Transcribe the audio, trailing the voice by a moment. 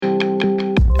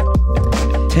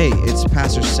Hey, it's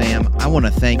Pastor Sam. I want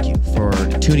to thank you for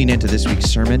tuning into this week's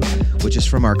sermon, which is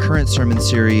from our current sermon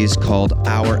series called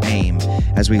Our Aim,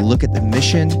 as we look at the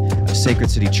mission of Sacred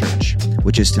City Church,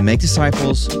 which is to make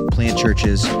disciples, plant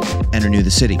churches, and renew the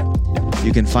city.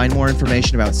 You can find more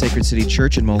information about Sacred City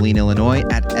Church in Moline, Illinois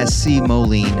at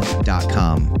scmoline.com.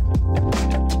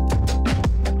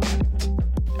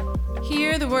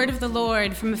 Hear the word of the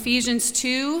Lord from Ephesians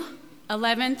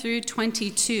 2:11 through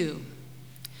 22.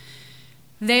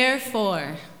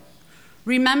 Therefore,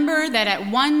 remember that at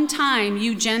one time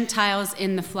you Gentiles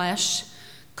in the flesh,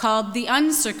 called the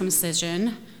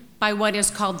uncircumcision by what is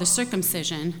called the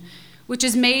circumcision, which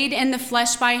is made in the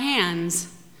flesh by hands.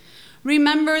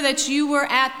 Remember that you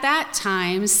were at that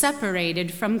time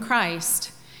separated from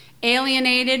Christ,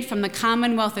 alienated from the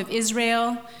commonwealth of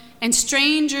Israel, and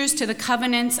strangers to the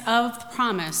covenants of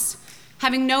promise,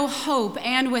 having no hope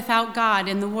and without God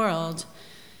in the world.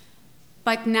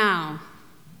 But now,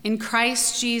 in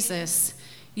Christ Jesus,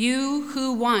 you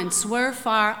who once were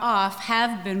far off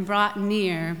have been brought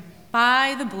near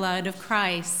by the blood of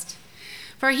Christ.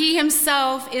 For he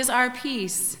himself is our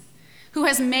peace, who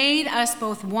has made us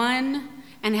both one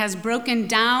and has broken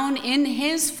down in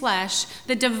his flesh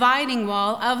the dividing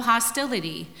wall of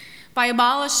hostility by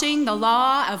abolishing the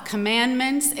law of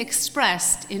commandments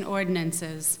expressed in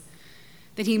ordinances,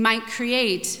 that he might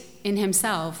create in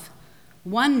himself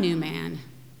one new man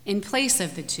in place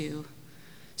of the two,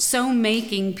 so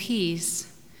making peace,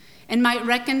 and might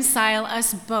reconcile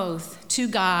us both to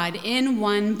God in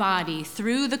one body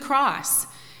through the cross,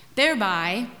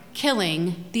 thereby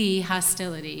killing the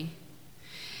hostility.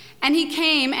 And he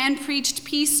came and preached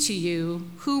peace to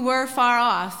you who were far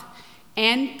off,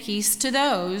 and peace to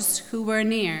those who were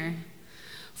near.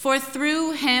 For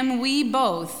through him we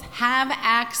both have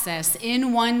access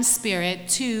in one Spirit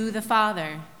to the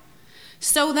Father.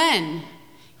 So then,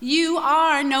 you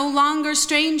are no longer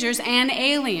strangers and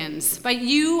aliens, but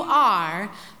you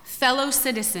are fellow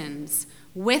citizens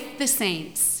with the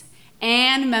saints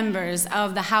and members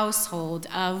of the household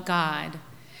of God,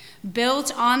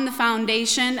 built on the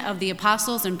foundation of the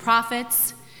apostles and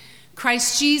prophets,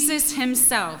 Christ Jesus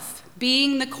himself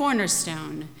being the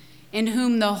cornerstone, in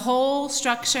whom the whole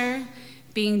structure,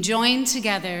 being joined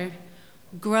together,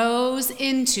 grows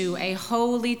into a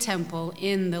holy temple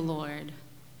in the Lord.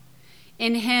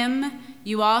 In him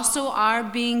you also are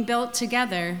being built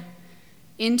together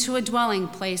into a dwelling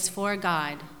place for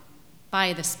God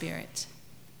by the Spirit.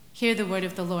 Hear the word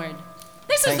of the Lord.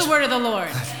 This is the word of the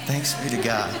Lord. Thanks be to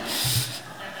God.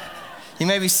 You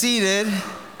may be seated.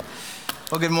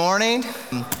 Well, good morning.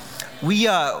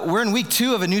 We're in week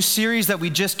 2 of a new series that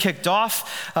we just kicked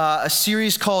off, a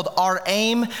series called Our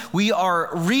Aim. We are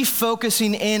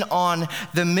refocusing in on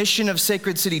the mission of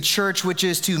Sacred City Church, which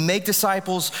is to make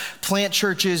disciples, plant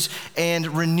churches, and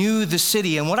renew the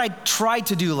city. And what I tried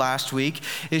to do last week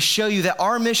is show you that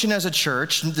our mission as a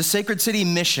church, the Sacred City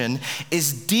mission,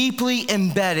 is deeply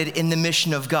embedded in the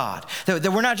mission of God.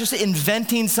 That we're not just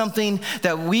inventing something,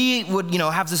 that we would,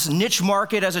 have this niche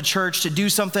market as a church to do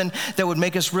something that would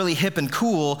make us really hip and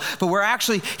cool, but we're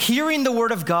actually hearing the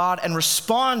word of God and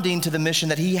responding to the mission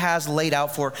that he has laid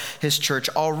out for his church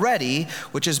already,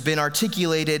 which has been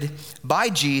articulated by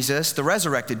Jesus, the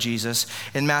resurrected Jesus,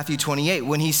 in Matthew 28,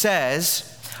 when he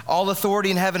says, all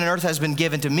authority in heaven and earth has been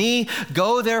given to me.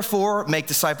 Go therefore, make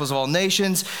disciples of all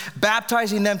nations,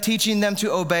 baptizing them, teaching them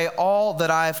to obey all that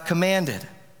I've commanded.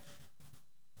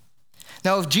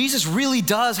 Now, if Jesus really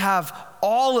does have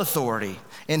all authority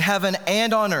in heaven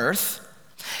and on earth,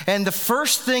 and the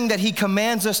first thing that he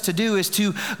commands us to do is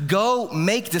to go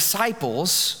make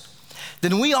disciples,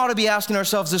 then we ought to be asking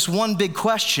ourselves this one big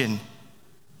question: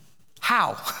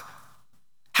 how?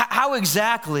 How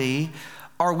exactly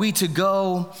are we to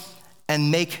go and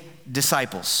make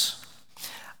disciples?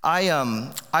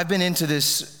 I've been into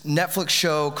this Netflix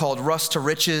show called Rust to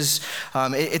Riches.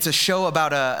 It's a show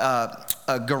about a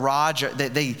garage.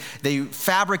 They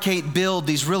build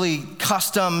these really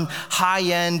custom,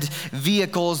 high-end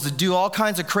vehicles that do all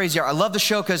kinds of crazy art. I love the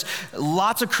show because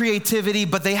lots of creativity,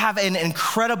 but they have an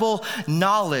incredible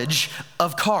knowledge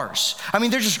of cars. I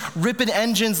mean, they're just ripping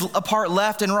engines apart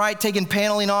left and right, taking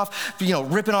paneling off,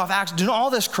 ripping off axles, doing all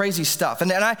this crazy stuff.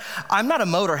 And I'm not a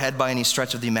motorhead by any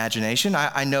stretch of the imagination.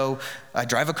 I know I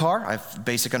drive a car. I have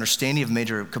basic understanding of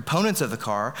major components of the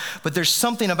car, but there's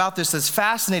something about this that's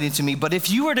fascinating to me. But if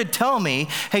you were to tell me,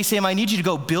 hey, Sam, I need you to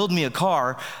go build me a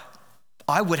car,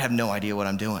 I would have no idea what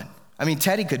I'm doing. I mean,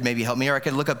 Teddy could maybe help me, or I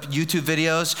could look up YouTube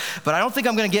videos, but I don't think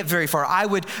I'm gonna get very far. I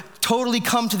would totally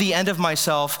come to the end of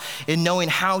myself in knowing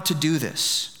how to do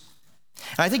this.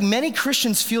 And I think many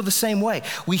Christians feel the same way.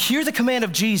 We hear the command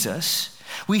of Jesus,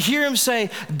 We hear him say,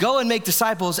 go and make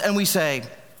disciples, and we say,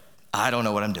 I don't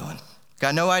know what I'm doing.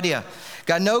 Got no idea.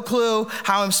 Got no clue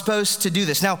how I'm supposed to do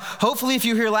this. Now, hopefully if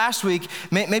you were here last week,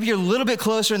 maybe you're a little bit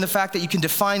closer in the fact that you can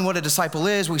define what a disciple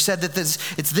is. We said that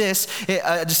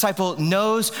a disciple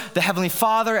knows the Heavenly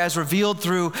Father as revealed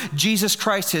through Jesus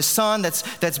Christ, his Son,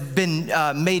 that's been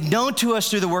made known to us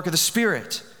through the work of the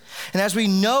Spirit. And as we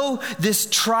know this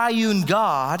triune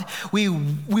God, we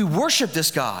worship this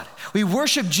God. We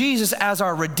worship Jesus as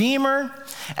our Redeemer,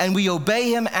 and we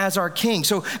obey him as our King.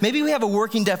 So maybe we have a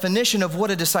working definition of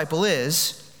what a disciple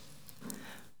is,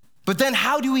 but then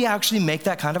how do we actually make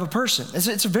that kind of a person?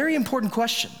 It's a very important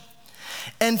question.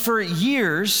 And for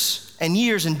years and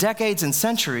years and decades and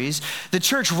centuries, the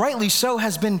church, rightly so,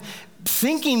 has been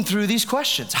thinking through these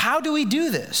questions. How do we do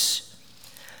this?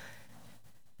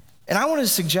 And I want to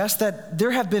suggest that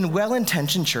there have been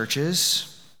well-intentioned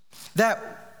churches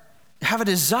that have a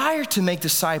desire to make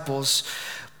disciples,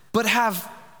 but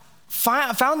have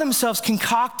found themselves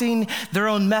concocting their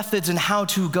own methods in how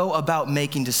to go about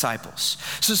making disciples.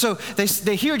 So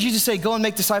they hear Jesus say, go and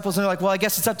make disciples, and they're like, well, I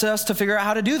guess it's up to us to figure out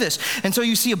how to do this. And so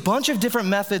you see a bunch of different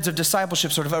methods of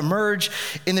discipleship sort of emerge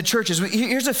in the churches.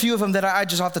 Here's a few of them that I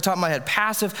just off the top of my head.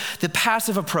 The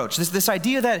passive approach. This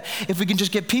idea that if we can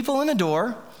just get people in the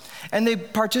door, and they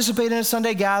participate in a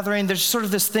Sunday gathering, there's sort of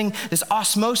this thing, this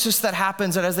osmosis that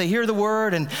happens, that as they hear the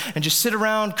word and just sit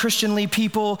around Christianly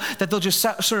people, that they'll just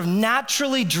sort of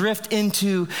naturally drift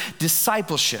into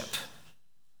discipleship.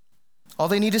 All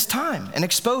they need is time and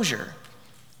exposure.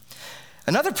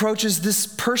 Another approach is this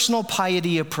personal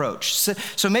piety approach.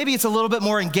 So maybe it's a little bit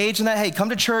more engaged in that. Hey, come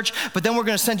to church, but then we're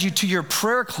going to send you to your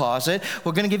prayer closet.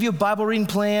 We're going to give you a Bible reading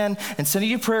plan and send you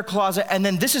to your prayer closet. And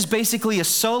then this is basically a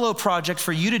solo project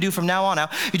for you to do from now on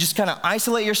out. You just kind of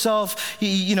isolate yourself.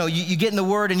 You get in the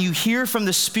word and you hear from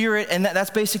the Spirit, and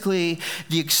that's basically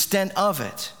the extent of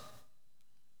it.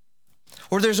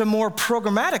 Or there's a more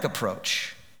programmatic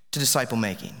approach to disciple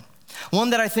making.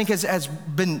 One that I think has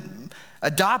been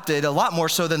adopted a lot more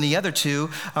so than the other two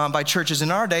by churches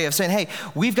in our day, of saying, hey,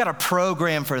 we've got a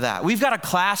program for that. We've got a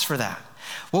class for that.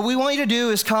 What we want you to do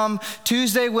is come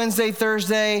Tuesday, Wednesday,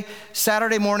 Thursday,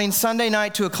 Saturday morning, Sunday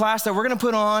night to a class that we're going to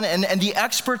put on, and the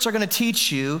experts are going to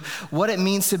teach you what it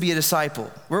means to be a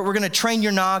disciple. We're going to train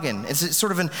your noggin. It's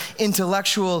sort of an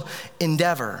intellectual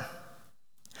endeavor.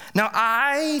 Now,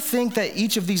 I think that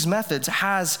each of these methods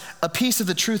has a piece of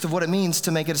the truth of what it means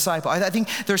to make a disciple. I think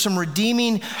there's some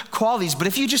redeeming qualities, but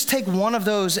if you just take one of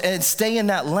those and stay in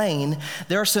that lane,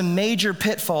 there are some major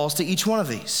pitfalls to each one of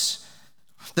these.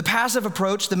 The passive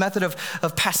approach, the method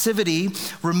of passivity,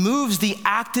 removes the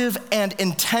active and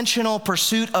intentional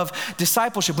pursuit of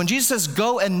discipleship. When Jesus says,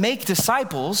 go and make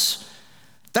disciples,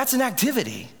 that's an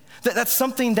activity. That's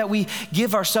something that we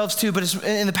give ourselves to, but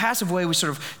in the passive way, we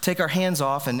sort of take our hands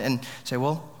off and say,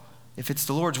 well, if it's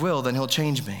the Lord's will, then he'll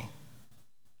change me.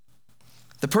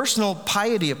 The personal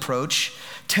piety approach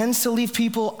tends to leave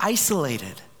people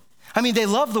isolated. I mean, they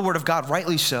love the Word of God,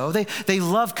 rightly so. They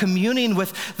love communing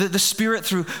with the Spirit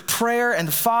through prayer and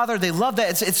the Father. They love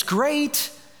that. It's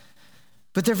great,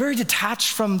 but they're very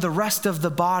detached from the rest of the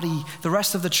body, the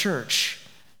rest of the church.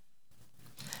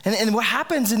 And what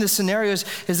happens in this scenario is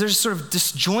there's sort of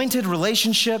disjointed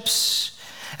relationships.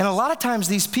 And a lot of times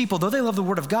these people, though they love the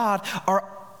Word of God, are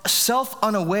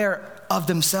self-unaware of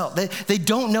themselves. They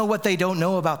don't know what they don't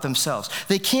know about themselves.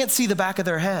 They can't see the back of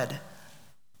their head.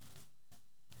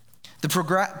 The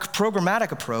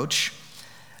programmatic approach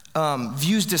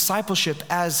views discipleship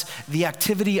as the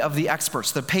activity of the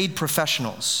experts, the paid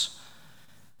professionals.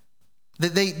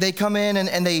 They come in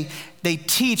and they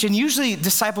teach, and usually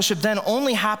discipleship then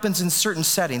only happens in certain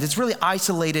settings. It's really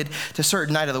isolated to a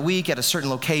certain night of the week at a certain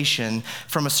location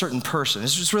from a certain person.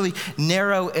 It's just really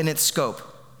narrow in its scope.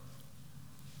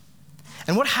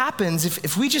 And what happens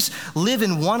if we just live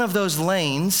in one of those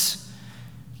lanes,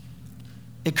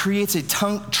 it creates a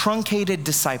truncated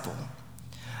disciple.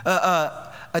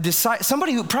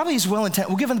 Somebody who probably is well-intentioned,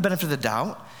 we'll give them the benefit of the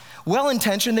doubt,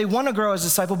 well-intentioned, they want to grow as a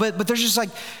disciple, but there's just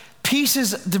like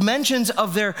pieces, dimensions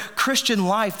of their Christian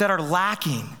life that are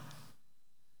lacking.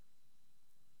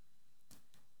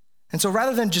 And so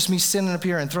rather than just me standing up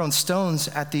here and throwing stones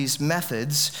at these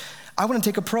methods, I want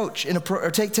to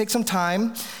take some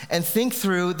time and think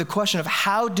through the question of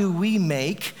how do we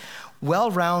make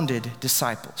well-rounded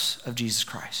disciples of Jesus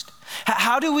Christ?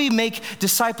 How do we make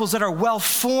disciples that are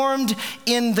well-formed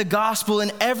in the gospel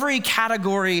in every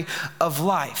category of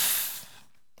life?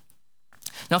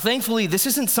 Now, thankfully, this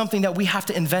isn't something that we have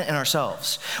to invent in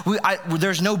ourselves.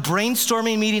 There's no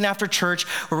brainstorming meeting after church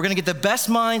where we're going to get the best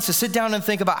minds to sit down and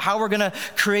think about how we're going to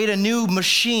create a new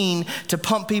machine to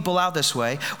pump people out this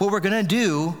way. What we're going to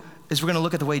do is we're going to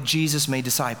look at the way Jesus made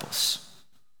disciples.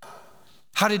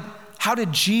 How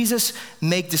did Jesus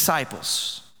make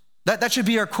disciples? That should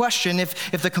be our question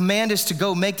if the command is to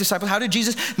go make disciples. How did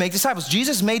Jesus make disciples?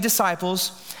 Jesus made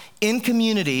disciples in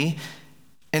community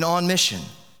and on mission.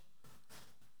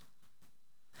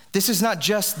 This is not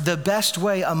just the best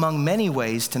way among many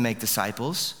ways to make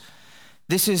disciples.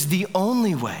 This is the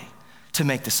only way to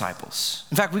make disciples.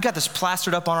 In fact, we've got this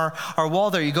plastered up on our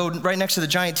wall there. You go right next to the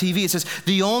giant TV. It says,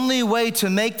 the only way to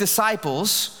make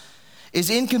disciples is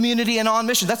in community and on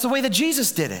mission. That's the way that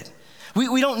Jesus did it.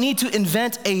 We don't need to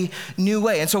invent a new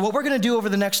way. And so what we're going to do over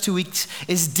the next 2 weeks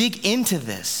is dig into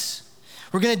this.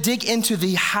 We're going to dig into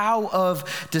the how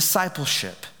of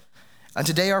discipleship. And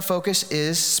today our focus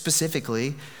is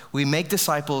specifically, we make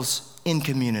disciples in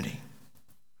community.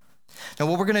 Now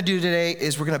what we're going to do today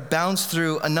is we're going to bounce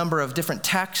through a number of different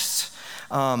texts.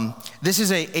 This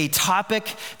is a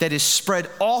topic that is spread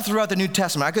all throughout the New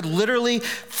Testament. I could literally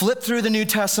flip through the New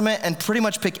Testament and pretty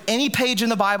much pick any page in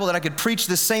the Bible that I could preach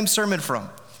the same sermon from.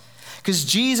 Because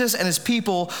Jesus and his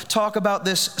people talk about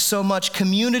this so much.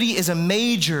 Community is a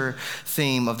major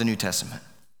theme of the New Testament.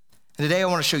 And today I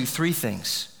want to show you three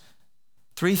things.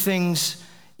 Three things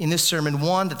in this sermon.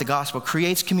 One, that the gospel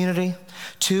creates community.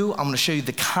 Two, I'm going to show you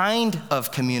the kind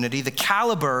of community, the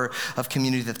caliber of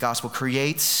community that the gospel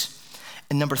creates.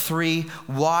 And number three,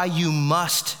 why you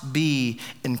must be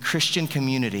in Christian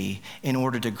community in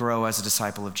order to grow as a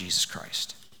disciple of Jesus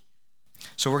Christ.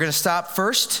 So we're going to stop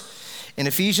first in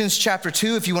Ephesians chapter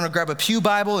 2. If you want to grab a pew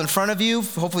Bible in front of you,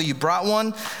 hopefully you brought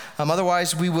one.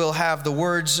 Otherwise, we will have the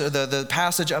words, the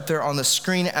passage up there on the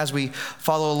screen as we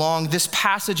follow along. This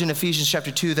passage in Ephesians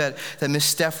chapter 2 that Miss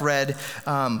Steph read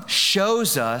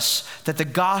shows us that the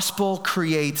gospel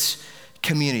creates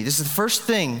community. This is the first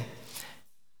thing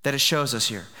that it shows us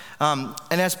here. And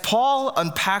as Paul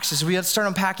unpacks this, we have to start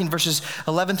unpacking verses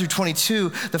 11 through 22.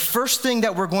 The first thing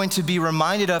that we're going to be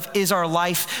reminded of is our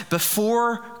life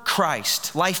before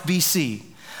Christ, life BC.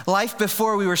 Life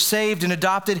before we were saved and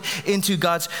adopted into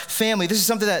God's family. This is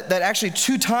something that actually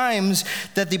two times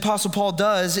that the Apostle Paul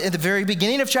does at the very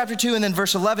beginning of chapter 2 and then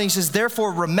verse 11. He says,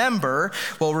 therefore remember.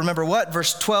 Well, remember what?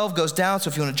 Verse 12 goes down,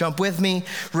 so if you want to jump with me.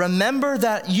 Remember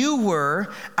that you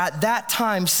were at that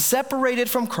time separated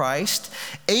from Christ,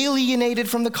 alienated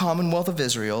from the commonwealth of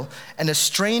Israel, and a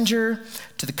stranger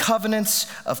to the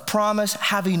covenants of promise,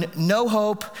 having no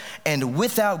hope and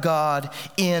without God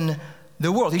in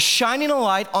the world. He's shining a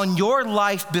light on your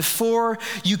life before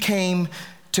you came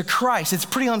to Christ. It's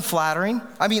pretty unflattering.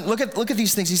 I mean, look at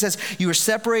these things. He says, you were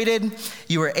separated,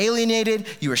 you were alienated,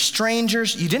 you were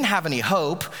strangers, you didn't have any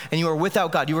hope, and you were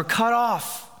without God. You were cut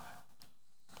off.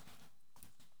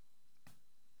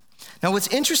 Now, what's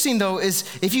interesting, though, is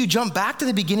if you jump back to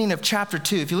the beginning of chapter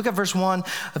 2, if you look at verse 1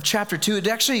 of chapter 2, it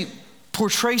actually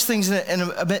portrays things in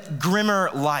a bit grimmer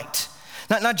light.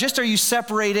 Not just are you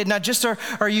separated, not just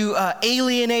are you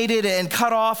alienated and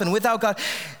cut off and without God.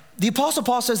 The Apostle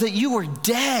Paul says that you were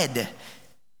dead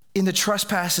in the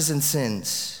trespasses and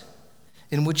sins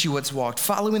in which you once walked,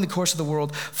 following the course of the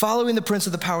world, following the prince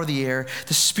of the power of the air,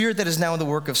 the spirit that is now in the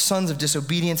work of sons of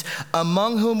disobedience,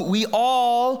 among whom we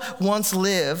all once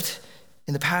lived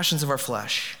in the passions of our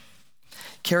flesh,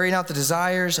 carrying out the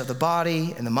desires of the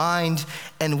body and the mind,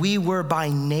 and we were by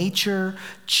nature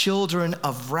children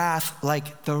of wrath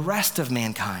like the rest of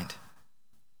mankind.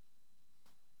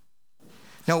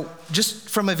 Now, just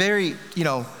from a very,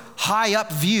 high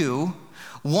up view,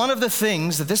 one of the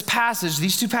things that this passage,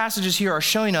 these two passages here are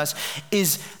showing us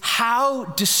is how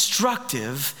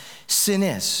destructive sin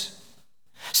is.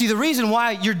 See, the reason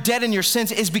why you're dead in your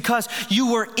sins is because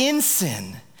you were in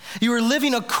sin. You were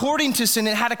living according to sin.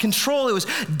 It had a control. It was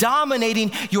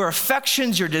dominating your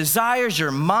affections, your desires,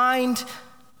 your mind,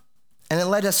 and it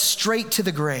led us straight to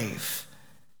the grave.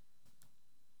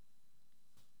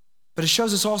 But it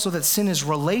shows us also that sin is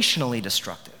relationally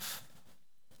destructive,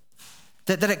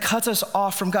 that it cuts us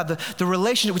off from God. The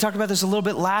relationship, we talked about this a little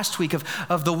bit last week,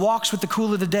 of the walks with the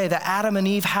cool of the day that Adam and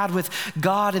Eve had with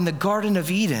God in the Garden of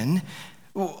Eden.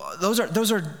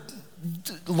 Those are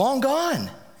long gone.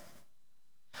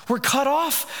 We're cut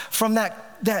off from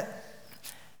that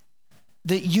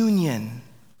union,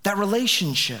 that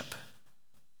relationship.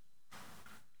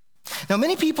 Now,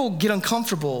 many people get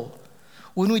uncomfortable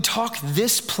when we talk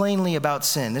this plainly about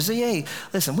sin. They say, hey,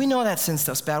 listen, we know that sin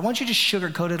stuff's bad. Why don't you just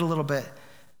sugarcoat it a little bit?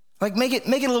 Like make it a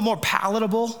little more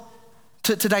palatable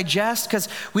to digest, because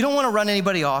we don't want to run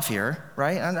anybody off here,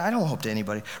 right? And I don't hope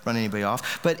to run anybody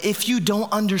off. But if you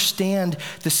don't understand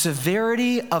the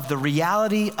severity of the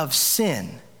reality of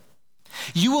sin,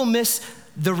 you will miss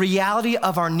the reality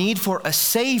of our need for a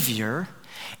Savior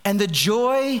and the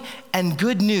joy and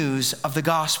good news of the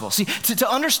gospel. See, to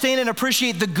understand and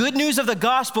appreciate the good news of the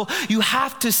gospel, you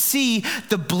have to see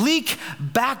the bleak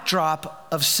backdrop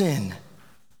of sin.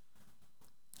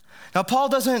 Now, Paul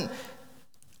doesn't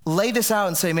lay this out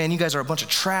and say, man, you guys are a bunch of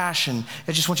trash, and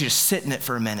I just want you to sit in it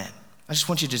for a minute. I just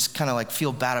want you to just kind of like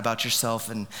feel bad about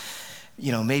yourself, and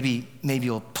maybe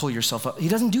you'll pull yourself up. He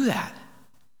doesn't do that.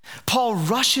 Paul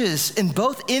rushes in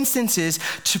both instances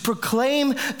to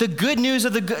proclaim the good news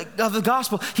of the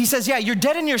gospel. He says, yeah, you're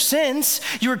dead in your sins.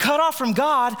 You were cut off from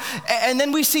God. And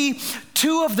then we see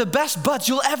two of the best buts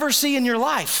you'll ever see in your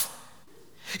life.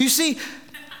 You see,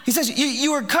 he says,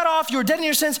 you were cut off, you were dead in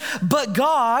your sins, but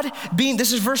God,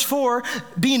 this is verse 4,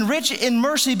 being rich in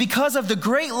mercy because of the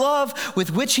great love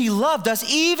with which he loved us,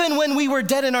 even when we were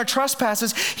dead in our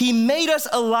trespasses, he made us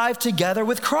alive together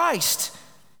with Christ.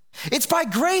 It's by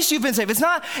grace you've been saved. It's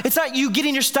not you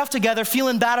getting your stuff together,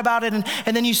 feeling bad about it,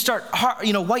 and then you start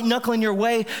white knuckling your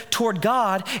way toward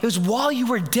God. It was while you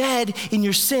were dead in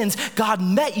your sins, God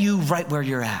met you right where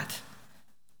you're at.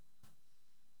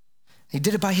 He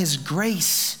did it by his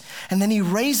grace. And then he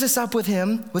raised us up with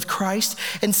him, with Christ,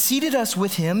 and seated us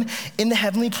with him in the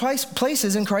heavenly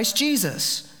places in Christ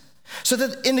Jesus. So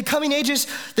that in the coming ages,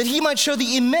 that he might show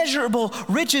the immeasurable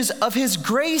riches of his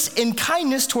grace and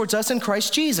kindness towards us in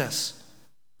Christ Jesus.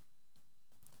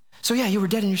 So yeah, you were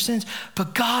dead in your sins,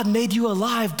 but God made you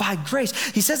alive by grace.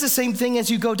 He says the same thing as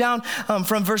you go down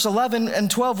from verse 11 and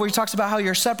 12, where he talks about how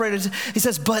you're separated. He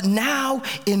says, but now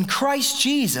in Christ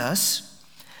Jesus,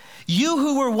 you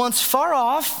who were once far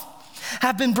off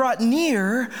have been brought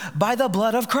near by the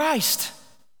blood of Christ.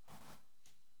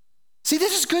 See,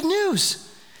 this is good news.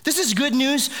 This is good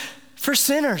news for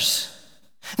sinners.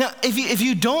 Now, if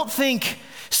you don't think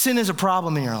sin is a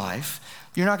problem in your life,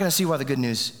 you're not going to see why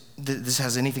this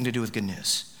has anything to do with good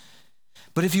news.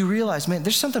 But if you realize, man,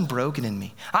 there's something broken in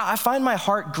me. I find my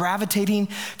heart gravitating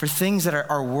for things that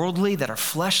are worldly, that are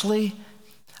fleshly.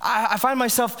 I find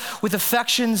myself with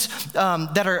affections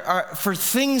that are for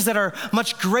things that are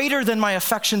much greater than my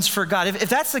affections for God. If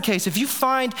that's the case, if you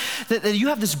find that you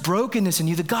have this brokenness in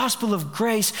you, the gospel of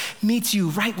grace meets you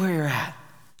right where you're at.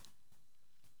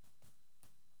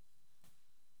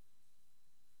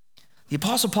 The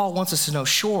Apostle Paul wants us to know,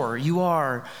 sure, you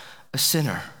are a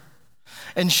sinner.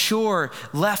 And sure,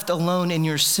 left alone in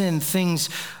your sin, things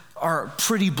are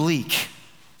pretty bleak.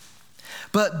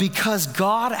 But because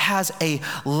God has a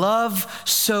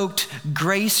love-soaked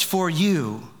grace for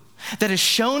you that is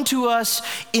shown to us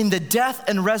in the death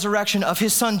and resurrection of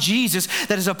his son Jesus,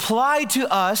 that is applied to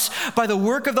us by the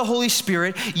work of the Holy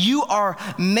Spirit, you are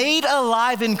made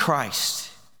alive in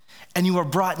Christ, and you are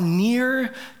brought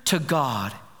near to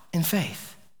God in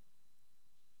faith.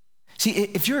 See,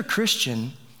 if you're a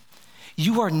Christian,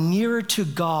 you are nearer to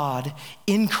God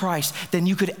in Christ than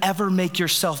you could ever make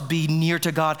yourself be near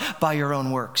to God by your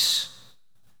own works.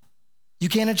 You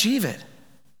can't achieve it.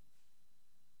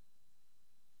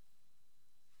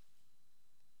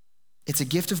 It's a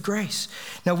gift of grace.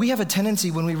 Now, we have a tendency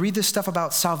when we read this stuff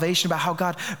about salvation, about how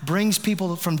God brings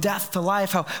people from death to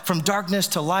life, how from darkness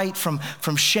to light, from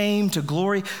shame to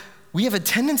glory, we have a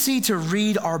tendency to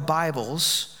read our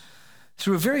Bibles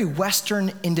through a very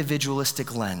Western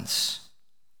individualistic lens.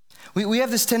 We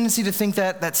have this tendency to think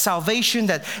that salvation,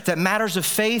 that matters of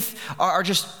faith are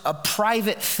just a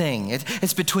private thing.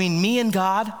 It's between me and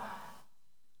God.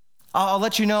 I'll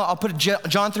let you know, I'll put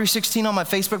John 3:16 on my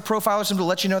Facebook profile or something to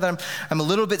let you know that I'm a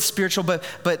little bit spiritual, but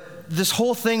this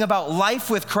whole thing about life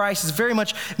with Christ is very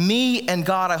much me and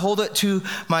God. I hold it to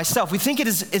myself. We think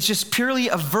it's just purely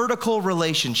a vertical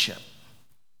relationship.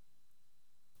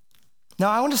 Now,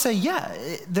 I want to say, yeah,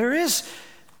 there is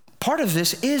part of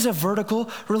this is a vertical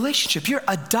relationship. You're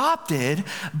adopted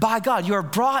by God. You're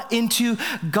brought into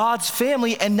God's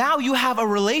family, and now you have a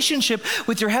relationship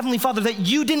with your Heavenly Father that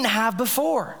you didn't have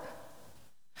before.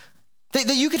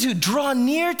 That you get to draw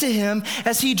near to him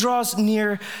as he draws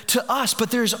near to us. But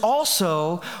there's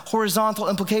also horizontal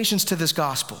implications to this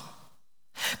gospel.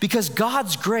 Because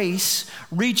God's grace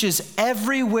reaches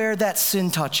everywhere that sin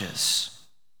touches.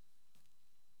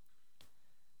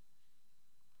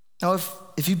 Now,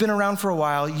 if you've been around for a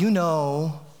while, you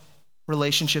know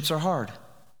relationships are hard.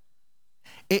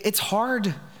 It's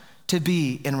hard to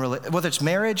be in whether it's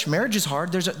marriage is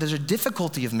hard. There's a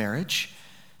difficulty of marriage.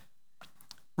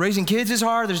 Raising kids is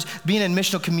hard. Being in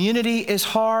missional community is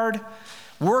hard.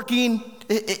 working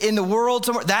in the world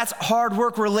somewhere. That's hard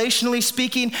work, relationally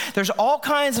speaking. There's all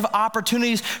kinds of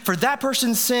opportunities for that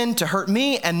person's sin to hurt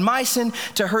me and my sin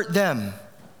to hurt them.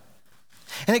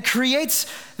 And it creates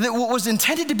what was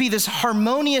intended to be this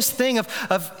harmonious thing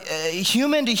of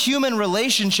human to human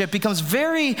relationship becomes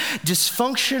very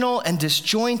dysfunctional and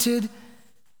disjointed.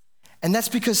 And that's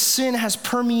because sin has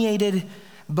permeated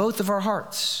both of our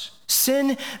hearts.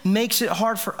 Sin makes it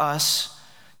hard for us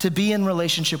to be in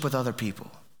relationship with other people.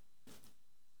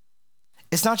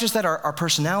 It's not just that our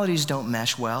personalities don't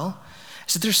mesh well.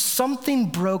 It's that there's something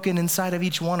broken inside of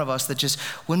each one of us that just,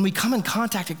 when we come in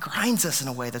contact, it grinds us in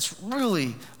a way that's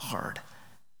really hard.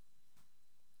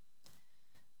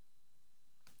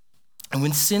 And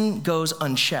when sin goes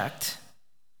unchecked,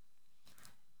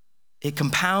 it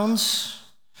compounds,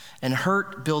 and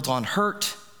hurt builds on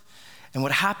hurt. And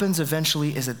what happens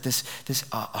eventually is that this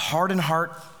hardened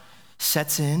heart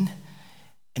sets in,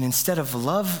 and instead of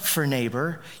love for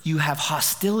neighbor, you have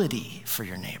hostility for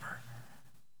your neighbor.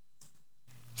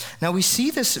 Now we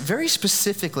see this very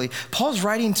specifically. Paul's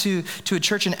writing to a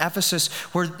church in Ephesus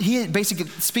where he basically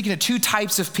speaking to two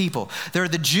types of people. There are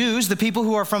the Jews, the people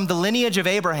who are from the lineage of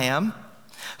Abraham,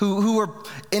 who were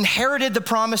inherited the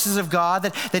promises of God,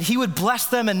 that he would bless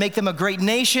them and make them a great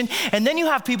nation. And then you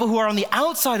have people who are on the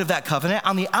outside of that covenant,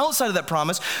 on the outside of that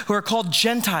promise, who are called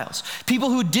Gentiles, people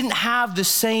who didn't have the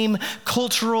same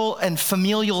cultural and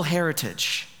familial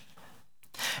heritage.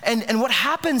 And what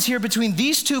happens here between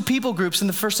these two people groups in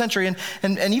the first century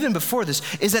and even before this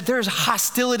is that there's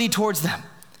hostility towards them.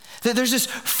 There's this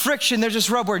friction, there's this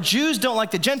rub where Jews don't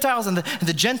like the Gentiles and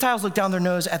the Gentiles look down their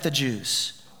nose at the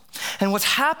Jews. And what's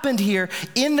happened here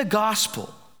in the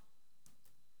gospel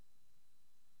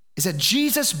is that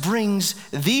Jesus brings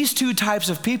these two types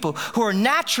of people who are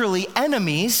naturally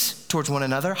enemies towards one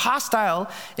another, hostile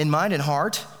in mind and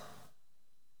heart,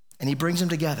 and he brings them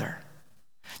together.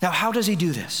 Now, how does he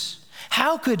do this?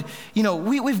 How could,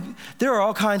 there are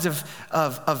all kinds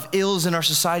of ills in our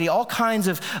society, all kinds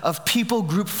of people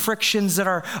group frictions that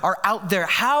are out there.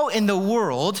 How in the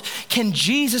world can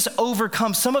Jesus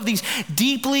overcome some of these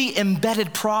deeply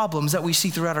embedded problems that we see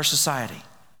throughout our society?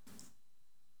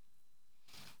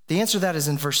 The answer to that is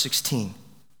in verse 16.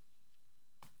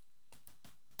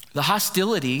 The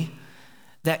hostility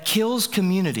that kills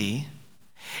community,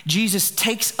 Jesus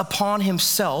takes upon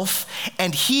himself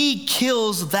and he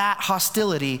kills that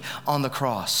hostility on the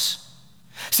cross.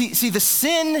 See, the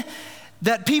sin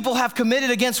that people have committed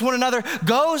against one another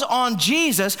goes on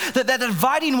Jesus, that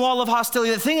dividing wall of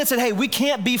hostility, the thing that said, hey, we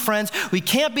can't be friends, we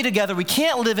can't be together, we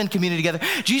can't live in community together.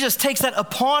 Jesus takes that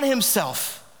upon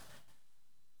himself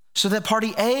so that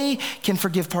party A can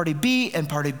forgive party B and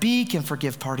party B can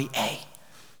forgive party A.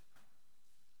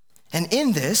 And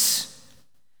in this,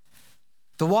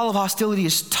 the wall of hostility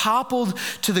is toppled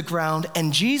to the ground,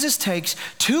 and Jesus takes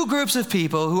two groups of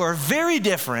people who are very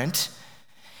different,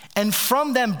 and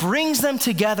from them brings them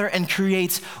together and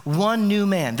creates one new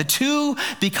man. The two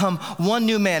become one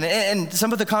new man. And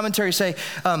some of the commentaries say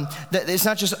that it's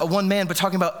not just a one man, but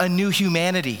talking about a new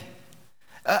humanity,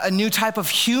 a new type of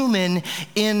human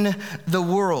in the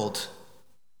world.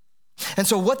 And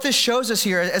so what this shows us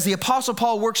here, as the Apostle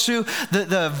Paul works through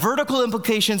the vertical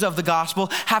implications of the gospel,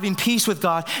 having peace with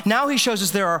God, now he shows us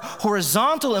there are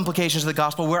horizontal implications of the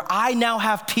gospel where I now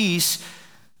have peace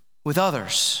with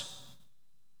others.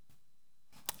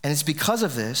 And it's because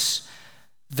of this,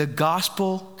 the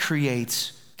gospel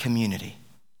creates community.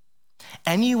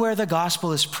 Anywhere the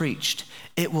gospel is preached,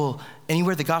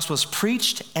 anywhere the gospel is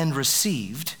preached and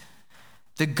received,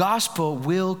 the gospel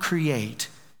will create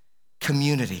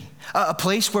community, a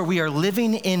place where we are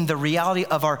living in the reality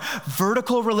of our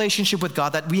vertical relationship with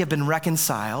God, that we have been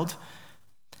reconciled,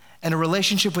 and a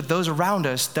relationship with those around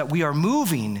us that we are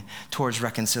moving towards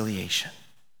reconciliation.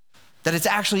 That it's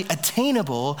actually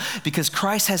attainable because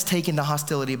Christ has taken the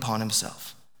hostility upon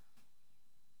himself.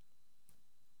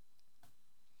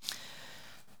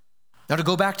 Now, to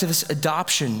go back to this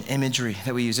adoption imagery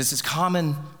that we use, this is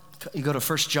common. You go to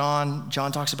 1 John,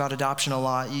 John talks about adoption a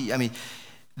lot.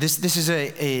 This is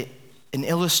an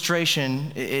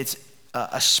illustration. It's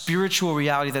a spiritual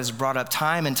reality that is brought up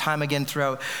time and time again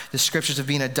throughout the scriptures of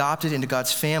being adopted into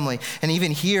God's family. And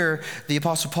even here, the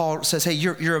Apostle Paul says, hey,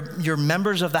 you're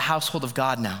members of the household of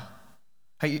God now.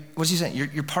 What's he saying?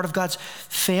 You're part of God's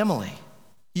family.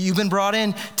 You've been brought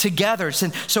in together.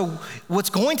 So what's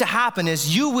going to happen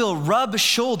is you will rub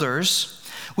shoulders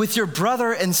with your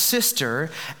brother and sister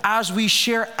as we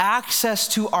share access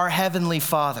to our Heavenly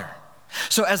Father.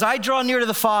 So as I draw near to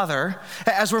the Father,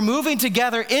 as we're moving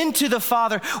together into the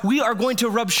Father, we are going to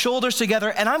rub shoulders together,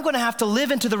 and I'm going to have to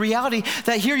live into the reality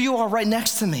that here you are right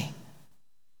next to me.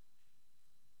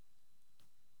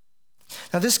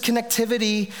 Now, this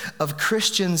connectivity of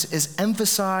Christians is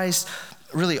emphasized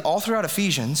really all throughout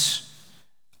Ephesians,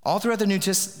 all throughout the New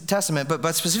Testament,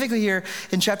 but specifically here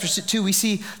in chapter 2, we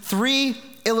see 3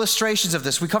 illustrations of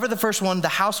this. We covered the first one, the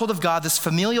household of God, this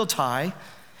familial tie.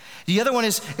 The other one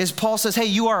is Paul says, hey,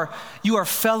 you are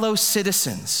fellow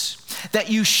citizens, that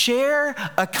you share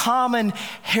a common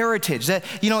heritage. That,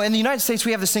 in the United States,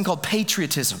 we have this thing called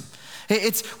patriotism.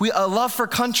 It's a love for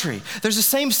country. There's the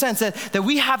same sense that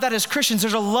we have that as Christians.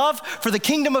 There's a love for the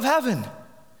kingdom of heaven.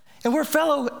 And we're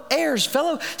fellow heirs,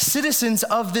 fellow citizens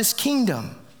of this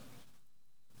kingdom.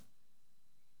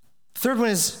 Third one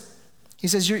is, he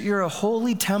says, you're a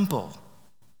holy temple.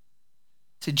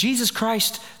 So Jesus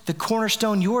Christ, the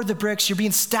cornerstone, you're the bricks, you're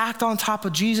being stacked on top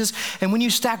of Jesus. And when you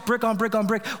stack brick on brick on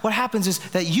brick, what happens is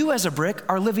that you as a brick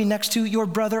are living next to your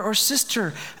brother or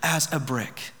sister as a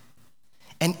brick.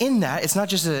 And in that, it's not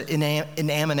just an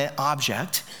inanimate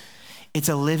object, it's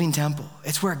a living temple.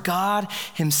 It's where God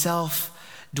himself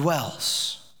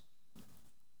dwells.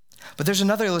 But there's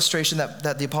another illustration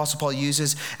that the Apostle Paul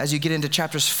uses as you get into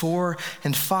chapters 4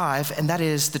 and 5, and that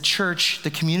is the church,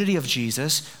 the community of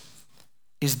Jesus,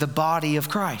 is the body of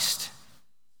Christ.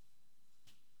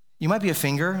 You might be a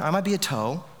finger, I might be a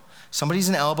toe, somebody's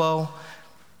an elbow,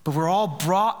 but we're all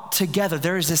brought together.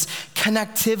 There is this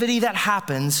connectivity that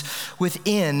happens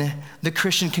within the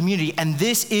Christian community, and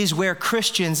this is where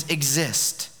Christians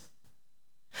exist.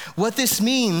 What this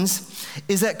means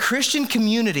is that Christian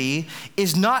community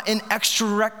is not an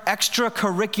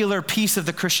extracurricular piece of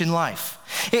the Christian life.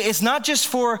 It's not just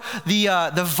for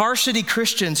the varsity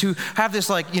Christians who have this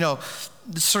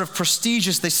sort of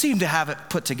prestigious, they seem to have it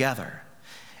put together.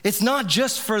 It's not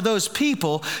just for those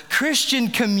people. Christian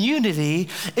community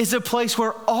is a place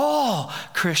where all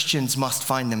Christians must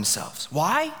find themselves.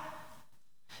 Why?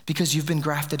 Because you've been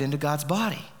grafted into God's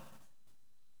body.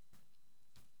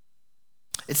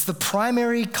 It's the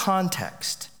primary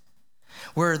context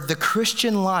where the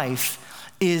Christian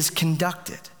life is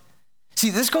conducted. See,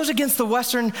 this goes against the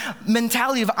Western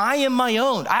mentality of I am my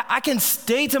own. I can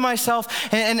stay to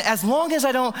myself, and as long as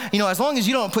I don't, as long as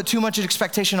you don't put too much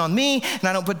expectation on me, and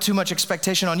I don't put too much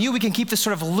expectation on you, we can keep this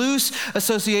sort of loose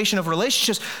association of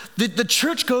relationships. The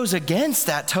church goes against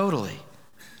that totally,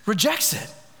 rejects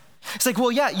it. It's like,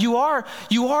 well, yeah, you are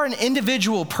an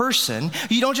individual person.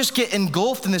 You don't just get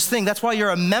engulfed in this thing. That's why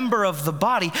you're a member of the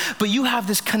body, but you have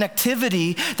this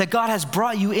connectivity that God has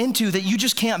brought you into that you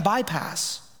just can't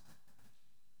bypass.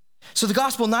 So the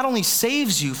gospel not only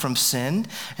saves you from sin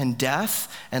and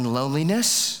death and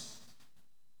loneliness,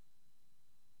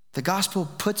 the gospel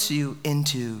puts you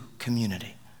into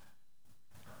community.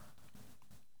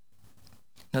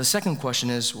 Now the second question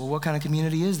is, well, what kind of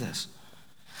community is this?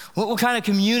 What kind of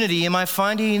community am I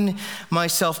finding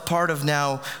myself part of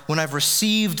now when I've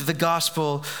received the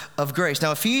gospel of grace?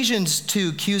 Now, Ephesians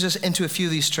 2 cues us into a few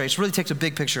of these traits, really takes a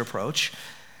big picture approach.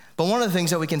 But one of the things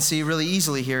that we can see really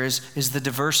easily here is the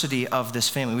diversity of this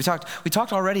family. We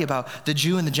talked already about the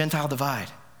Jew and the Gentile divide,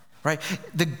 right?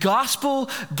 The gospel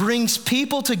brings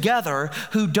people together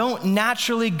who don't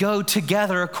naturally go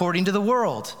together according to the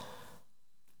world.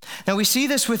 Now we see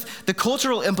this with the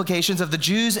cultural implications of the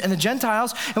Jews and the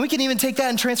Gentiles, and we can even take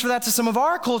that and transfer that to some of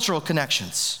our cultural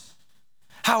connections.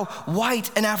 How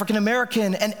white and African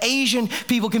American and Asian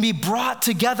people can be brought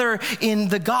together in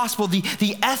the gospel.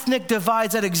 The ethnic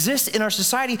divides that exist in our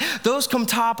society, those come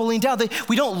toppling down.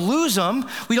 We don't lose them.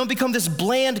 We don't become this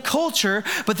bland culture,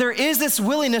 but there is this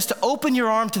willingness to open your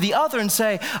arm to the other and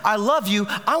say, I love you.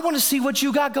 I want to see what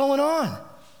you got going on.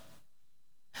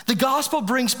 The gospel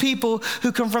brings people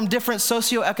who come from different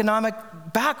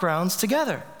socioeconomic backgrounds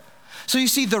together. So you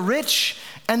see the rich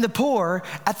and the poor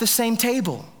at the same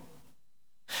table.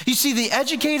 You see the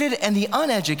educated and the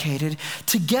uneducated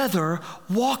together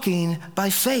walking by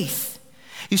faith.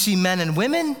 You see men and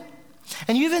women,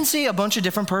 and you even see a bunch of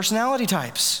different personality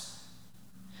types.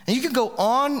 And you can go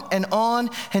on and on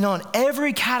and on.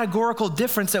 Every categorical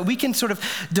difference that we can sort of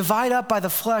divide up by the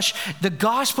flesh, the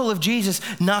gospel of Jesus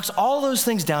knocks all those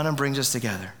things down and brings us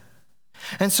together.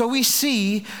 And so we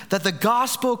see that the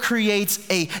gospel creates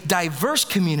a diverse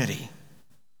community.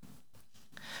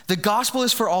 The gospel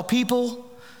is for all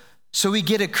people, so we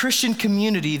get a Christian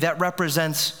community that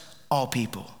represents all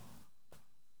people.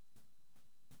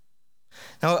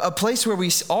 Now, a place where we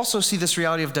also see this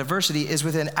reality of diversity is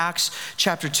within Acts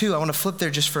chapter 2. I want to flip there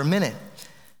just for a minute.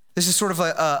 This is sort of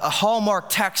a hallmark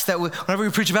text that whenever we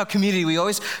preach about community, we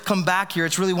always come back here.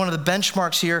 It's really one of the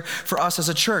benchmarks here for us as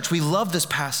a church. We love this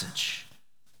passage.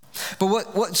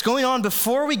 But what's going on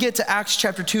before we get to Acts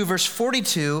chapter 2, verse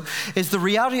 42, is the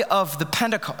reality of a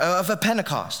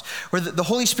Pentecost, where the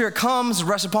Holy Spirit comes,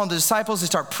 rests upon the disciples, they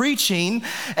start preaching,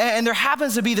 and there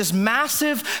happens to be this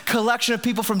massive collection of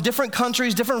people from different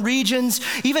countries, different regions,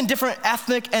 even different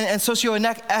ethnic and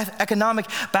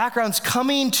socioeconomic backgrounds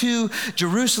coming to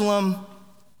Jerusalem,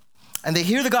 and they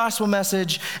hear the gospel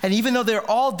message, and even though they're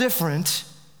all different,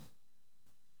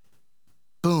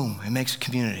 boom, it makes a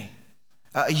community.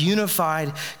 A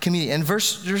unified community. And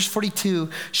verse 42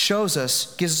 shows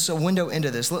us, gives us a window into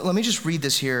this. Let me just read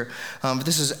this here.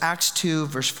 This is Acts 2,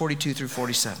 verse 42 through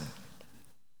 47.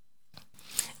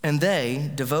 And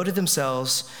they devoted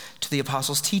themselves to the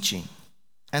apostles' teaching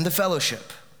and the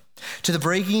fellowship, to the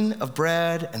breaking of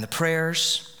bread and the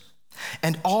prayers.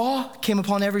 And awe came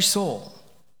upon every soul.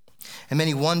 And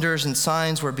many wonders and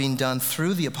signs were being done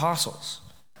through the apostles,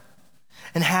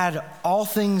 and had all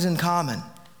things in common.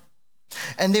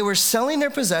 And they were selling their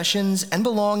possessions and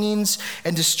belongings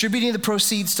and distributing the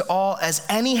proceeds to all as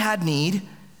any had need.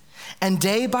 And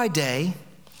day by day,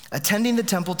 attending the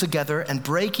temple together and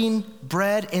breaking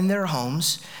bread in their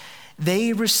homes,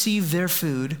 they received their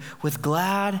food with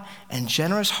glad and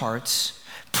generous hearts,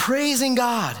 praising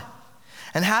God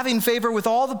and having favor with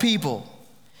all the people.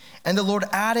 And the Lord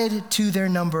added to their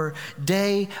number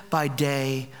day by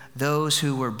day those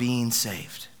who were being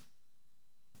saved.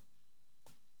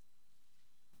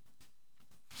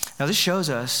 Now, this shows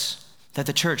us that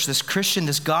the church, this Christian,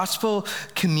 this gospel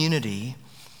community,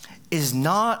 is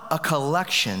not a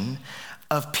collection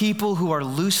of people who are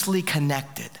loosely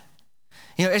connected.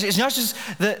 You know, it's not just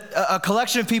a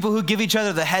collection of people who give each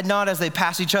other the head nod as they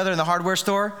pass each other in the hardware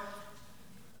store.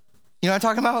 You know what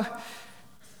I'm talking about?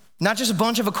 Not just a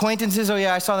bunch of acquaintances. Oh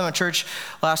yeah, I saw them at church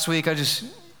last week. No,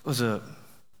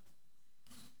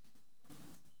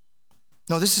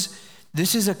 this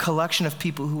is a collection of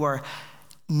people who are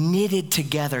knitted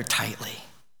together tightly.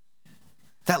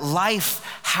 That life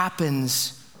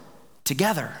happens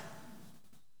together.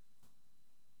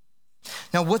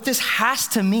 Now, what this has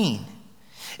to mean,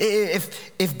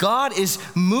 if God is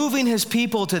moving his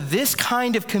people to this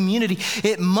kind of community,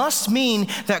 it must mean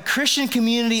that Christian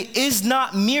community is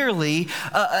not merely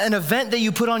an event that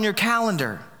you put on your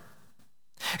calendar.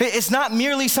 It's not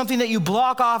merely something that you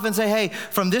block off and say, hey,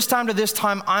 from this time to this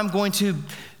time, I'm going to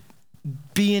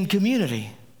be in community.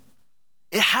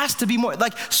 It has to be more.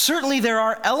 Like, certainly there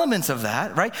are elements of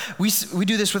that, right? We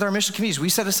do this with our mission communities. We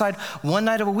set aside one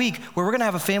night of a week where we're going to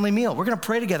have a family meal. We're going to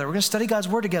pray together. We're going to study God's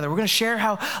word together. We're going to share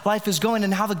how life is going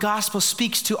and how the gospel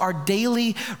speaks to our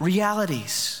daily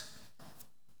realities.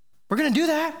 We're going to do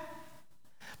that.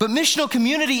 But missional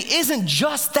community isn't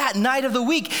just that night of the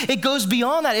week. It goes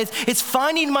beyond that. It's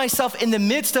finding myself in the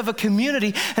midst of a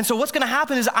community. And so what's going to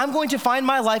happen is I'm going to find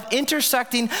my life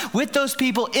intersecting with those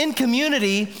people in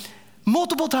community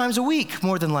multiple times a week,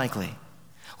 more than likely.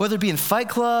 Whether it be in Fight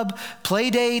Club,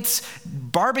 play dates,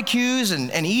 barbecues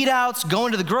and eat outs,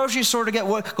 going to the grocery store to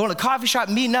going to the coffee shop,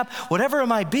 meeting up, whatever it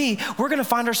might be, we're going to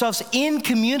find ourselves in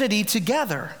community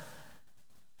together.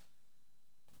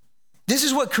 This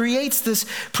is what creates this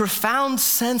profound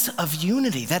sense of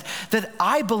unity, that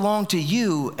I belong to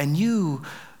you and you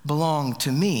belong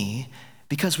to me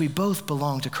because we both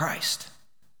belong to Christ.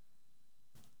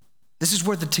 This is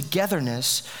where the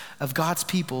togetherness of God's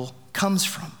people comes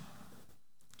from.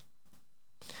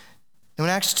 Now in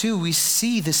Acts 2, we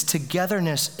see this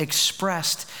togetherness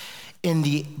expressed in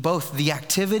both the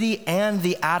activity and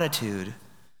the attitude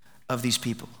of these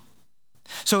people.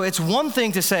 So it's one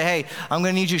thing to say, hey, I'm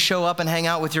going to need you to show up and hang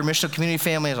out with your missional community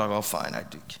family. It's like, oh, fine.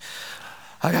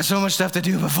 I got so much stuff to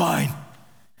do, but fine.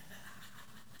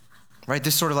 Right?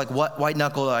 This sort of like white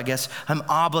knuckle, I guess, I'm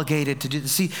obligated to do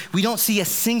this. See, we don't see a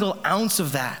single ounce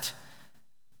of that.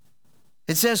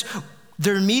 It says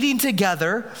they're meeting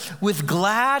together with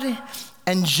glad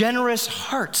and generous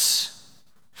hearts.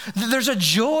 There's a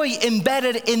joy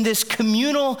embedded in this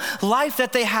communal life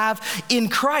that they have in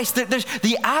Christ. There's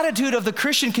the attitude of the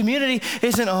Christian community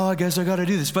isn't, oh, I guess I got to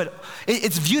do this, but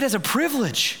it's viewed as a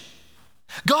privilege.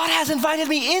 God has invited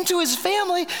me into his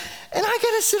family, and I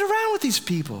get to sit around with these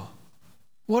people.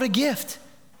 What a gift.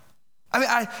 I mean,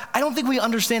 I don't think we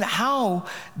understand how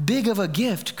big of a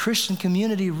gift Christian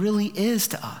community really is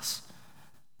to us.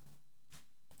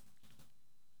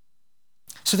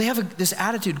 So they have this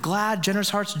attitude, glad, generous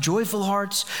hearts, joyful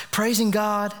hearts, praising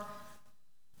God.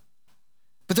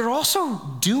 But they're also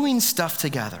doing stuff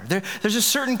together. There's a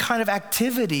certain kind of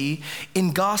activity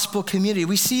in gospel community.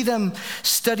 We see them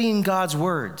studying God's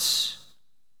words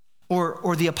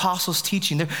or the apostles'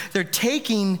 teaching. They're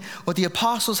taking what the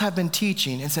apostles have been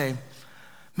teaching and say,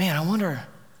 man, I wonder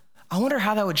I wonder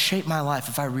how that would shape my life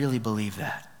if I really believe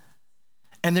that.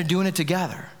 And they're doing it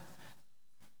together.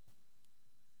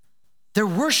 They're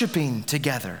worshiping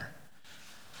together.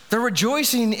 They're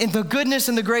rejoicing in the goodness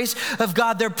and the grace of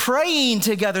God. They're praying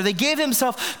together. They give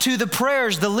themselves to the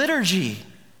prayers, the liturgy.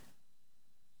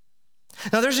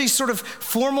 Now, there's these sort of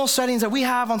formal settings that we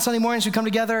have on Sunday mornings. We come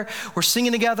together, we're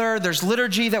singing together. There's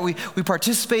liturgy that we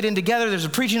participate in together. There's a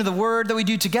preaching of the word that we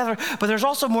do together. But there's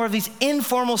also more of these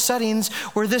informal settings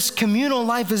where this communal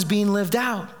life is being lived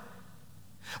out,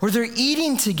 where they're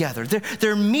eating together.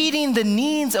 They're meeting the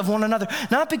needs of one another,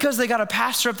 not because they got a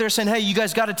pastor up there saying, hey, you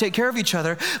guys got to take care of each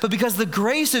other, but because the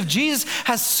grace of Jesus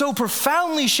has so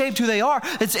profoundly shaped who they are.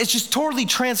 It's just totally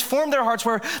transformed their hearts,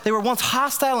 where they were once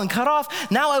hostile and cut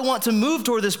off. Now I want to move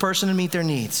toward this person and meet their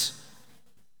needs.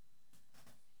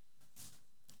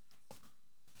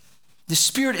 The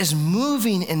Spirit is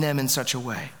moving in them in such a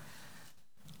way.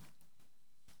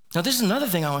 Now, this is another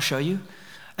thing I want to show you.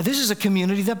 This is a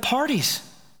community that parties.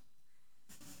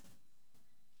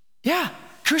 Yeah,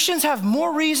 Christians have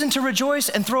more reason to rejoice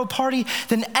and throw a party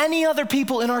than any other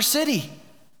people in our city.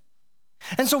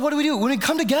 And so what do? When we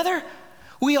come together,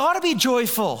 we ought to be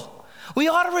joyful. We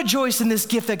ought to rejoice in this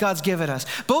gift that God's given us,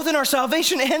 both in our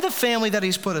salvation and the family that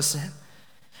he's put us in.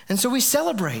 And so we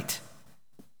celebrate.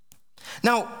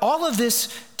 Now, all of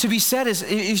this to be said is,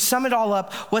 if you sum it all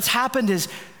up, what's happened is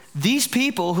these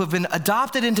people who have been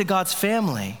adopted into God's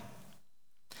family,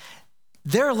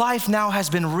 their life now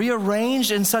has been rearranged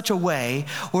in such a way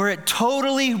where it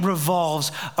totally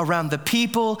revolves around the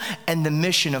people and the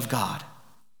mission of God.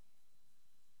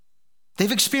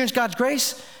 They've experienced God's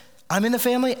grace. I'm in the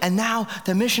family, and now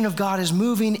the mission of God is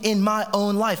moving in my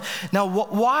own life. Now,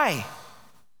 why?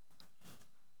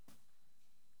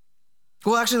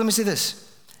 Well, actually, let me say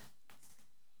this.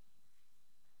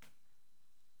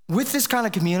 With this kind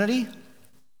of community,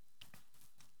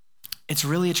 it's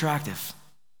really attractive.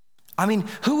 I mean,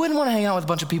 who wouldn't want to hang out with a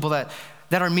bunch of people that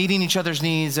are meeting each other's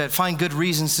needs, that find good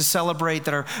reasons to celebrate,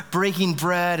 that are breaking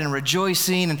bread and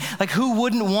rejoicing? And like, who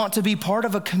wouldn't want to be part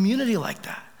of a community like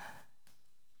that?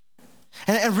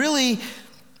 And really,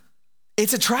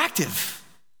 it's attractive.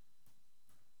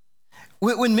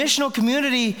 When missional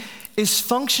community is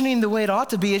functioning the way it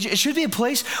ought to be, it should be a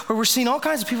place where we're seeing all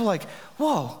kinds of people like,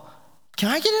 whoa, can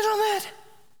I get in on that?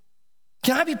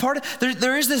 Can I be part of it?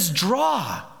 There is this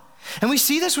draw. And we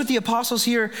see this with the apostles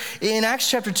here in Acts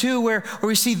chapter 2, where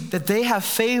we see that they have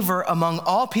favor among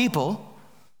all people.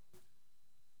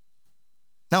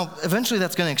 Now, eventually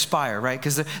that's going to expire, right?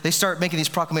 Because they start making these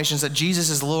proclamations that Jesus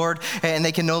is Lord, and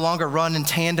they can no longer run in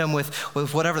tandem with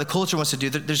whatever the culture wants to do.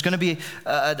 There's going to be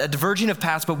a diverging of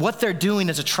paths, but what they're doing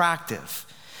is attractive.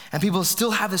 And people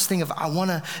still have this thing of, I want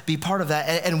to be part of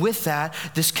that. And with that,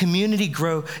 this community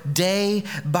grew day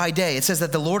by day. It says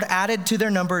that the Lord added to their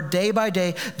number day by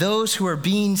day those who are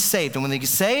being saved. And when they get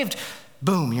saved,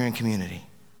 boom, you're in community.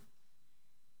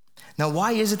 Now,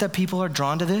 why is it that people are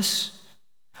drawn to this?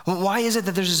 Why is it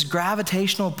that there's this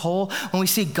gravitational pull when we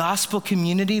see gospel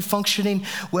community functioning?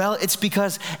 Well, it's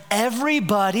because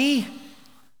everybody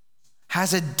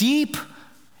has a deep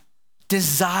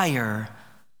desire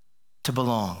to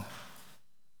belong.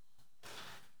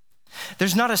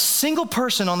 There's not a single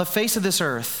person on the face of this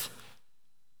earth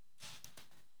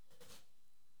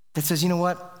that says, you know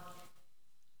what?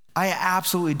 I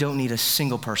absolutely don't need a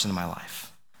single person in my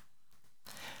life.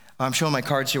 I'm showing my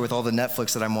cards here with all the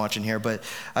Netflix that I'm watching here, but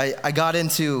I got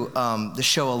into the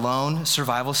show Alone,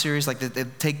 survival series. Like they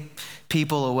take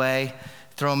people away,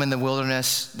 throw them in the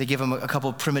wilderness. They give them a couple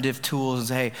of primitive tools and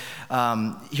say,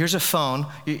 hey, here's a phone.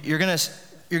 You're going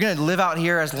to live out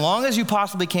here as long as you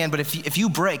possibly can, but if you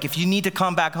break, if you need to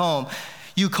come back home,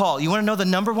 you call. You want to know the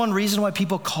number one reason why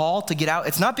people call to get out?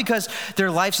 It's not because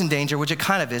their life's in danger, which it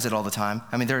kind of is it all the time.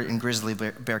 I mean, they're in grizzly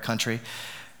bear country.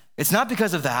 It's not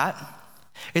because of that.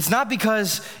 It's not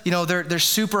because, they're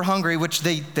super hungry, which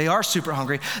they are super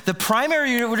hungry. The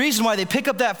primary reason why they pick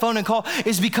up that phone and call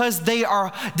is because they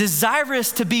are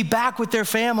desirous to be back with their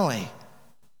family.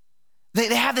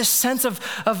 They have this sense of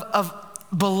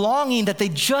belonging that they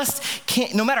just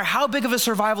can't, no matter how big of a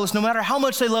survivalist, no matter how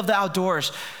much they love the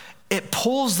outdoors, it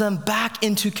pulls them back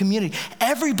into community.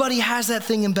 Everybody has that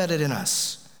thing embedded in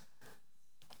us.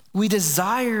 We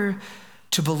desire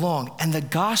to belong. And the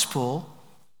gospel,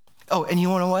 and you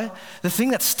want to know what? The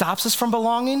thing that stops us from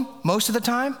belonging most of the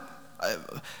time,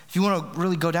 if you want to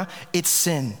really go down, it's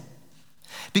sin.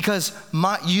 Because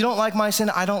you don't like my sin,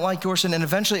 I don't like your sin, and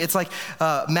eventually it's like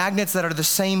magnets that are the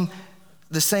same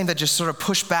that just sort of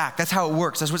push back. That's how it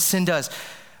works. That's what sin does.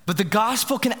 But the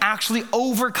gospel can actually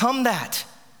overcome that.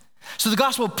 So the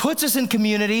gospel puts us in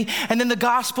community, and then the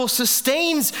gospel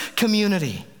sustains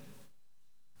community.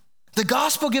 The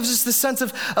gospel gives us the sense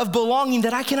of belonging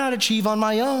that I cannot achieve on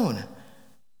my own.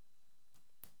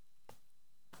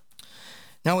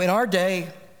 Now, in our day,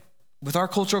 with our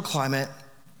cultural climate,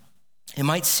 it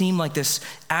might seem like this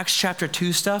Acts chapter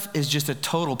 2 stuff is just a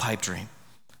total pipe dream.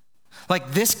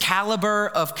 Like this caliber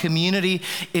of community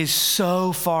is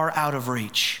so far out of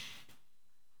reach.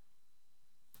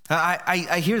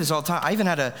 I hear this all the time. I even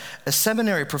had a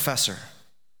seminary professor.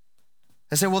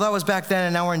 I said, well, that was back then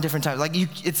and now we're in different times. Like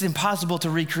it's impossible to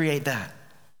recreate that.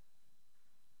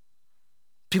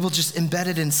 People just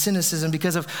embedded in cynicism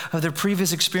because of their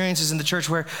previous experiences in the church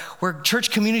where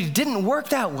church community didn't work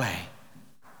that way.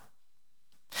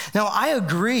 Now, I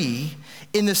agree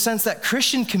in the sense that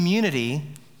Christian community,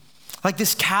 like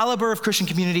this caliber of Christian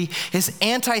community, is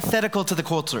antithetical to the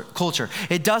culture.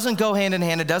 It doesn't go hand in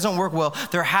hand. It doesn't work well.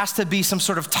 There has to be some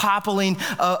sort of toppling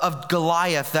of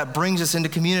Goliath that brings us into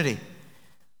community.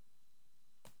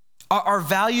 Our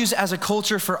values as a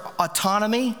culture for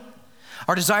autonomy,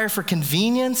 our desire for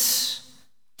convenience,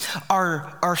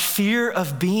 our fear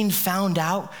of being found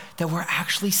out that we're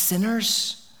actually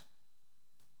sinners,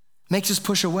 makes us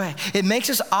push away. It makes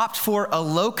us opt for a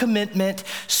low commitment,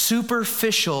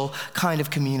 superficial kind of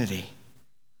community.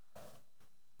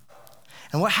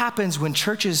 And what happens when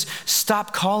churches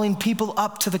stop calling people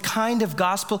up to the kind of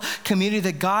gospel community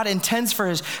that God intends for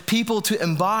his people to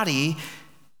embody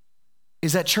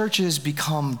is that churches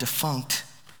become defunct.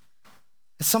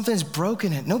 Something's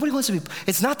broken in it. Nobody wants to be,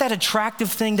 it's not that attractive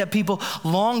thing that people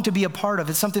long to be a part of.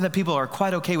 It's something that people are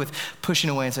quite okay with pushing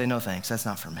away and say, no thanks, that's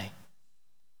not for me.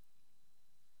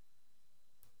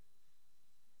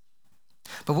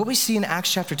 But what we see in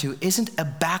Acts chapter 2 isn't a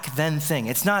back then thing.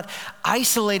 It's not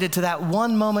isolated to that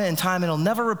one moment in time and it'll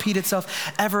never repeat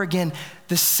itself ever again.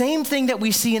 The same thing that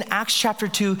we see in Acts chapter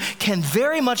 2 can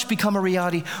very much become a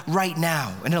reality right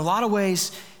now. And in a lot of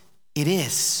ways, it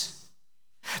is.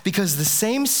 Because the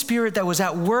same spirit that was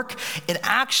at work in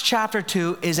Acts chapter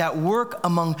 2 is at work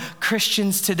among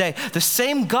Christians today. The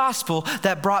same gospel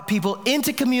that brought people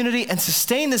into community and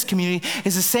sustained this community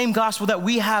is the same gospel that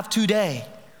we have today.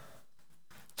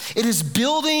 It is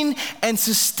building and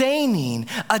sustaining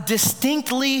a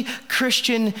distinctly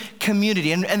Christian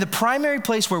community. And the primary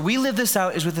place where we live this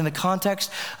out is within the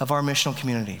context of our missional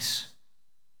communities.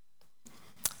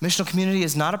 Missional community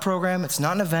is not a program. It's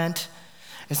not an event.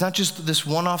 It's not just this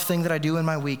one-off thing that I do in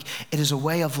my week. It is a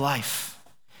way of life.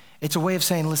 It's a way of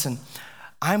saying, listen,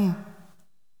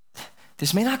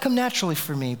 this may not come naturally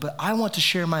for me, but I want to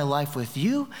share my life with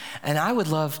you, and I would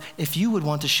love if you would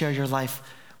want to share your life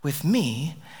with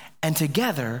me, and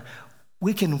together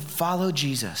we can follow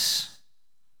Jesus.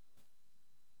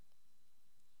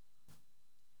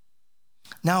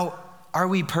 Now, are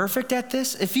we perfect at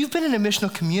this? If you've been in a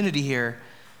missional community here,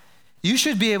 you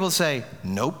should be able to say,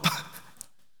 nope.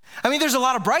 I mean, there's a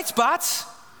lot of bright spots.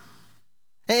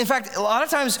 In fact, a lot of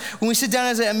times when we sit down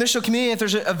as a missional community, if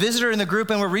there's a visitor in the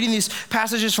group and we're reading these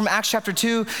passages from Acts chapter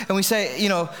 2, and we say,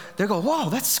 they go,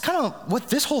 whoa, that's kind of what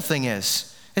this whole thing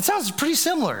is. It sounds pretty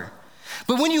similar.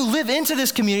 But when you live into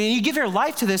this community and you give your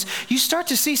life to this, you start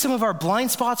to see some of our blind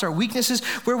spots, our weaknesses,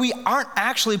 where we aren't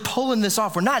actually pulling this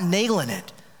off. We're not nailing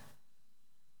it.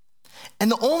 And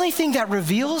the only thing that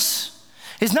reveals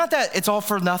is not that it's all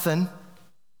for nothing.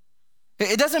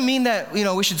 It doesn't mean that,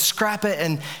 we should scrap it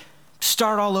and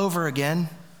start all over again,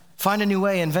 find a new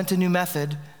way, invent a new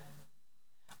method.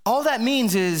 All that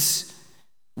means is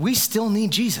we still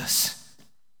need Jesus.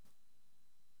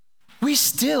 We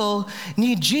still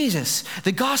need Jesus.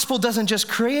 The gospel doesn't just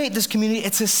create this community,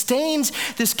 it sustains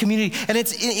this community. And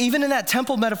it's even in that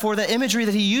temple metaphor, that imagery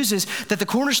that he uses, that the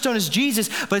cornerstone is Jesus,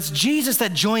 but it's Jesus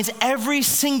that joins every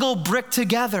single brick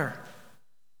together.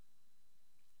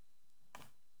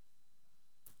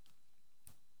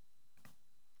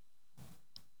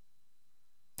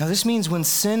 Now, this means when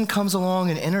sin comes along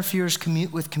and interferes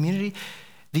with community,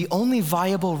 the only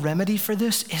viable remedy for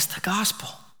this is the gospel.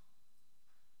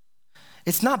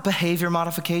 It's not behavior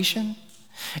modification.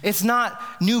 It's not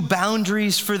new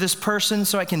boundaries for this person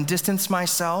so I can distance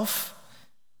myself.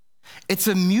 It's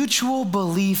a mutual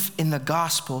belief in the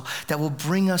gospel that will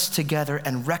bring us together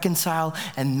and reconcile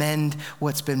and mend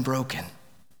what's been broken.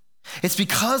 It's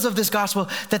because of this gospel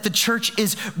that the church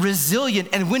is resilient,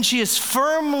 and when she is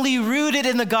firmly rooted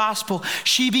in the gospel,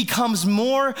 she becomes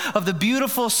more of the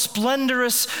beautiful,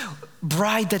 splendorous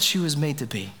bride that she was made to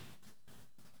be.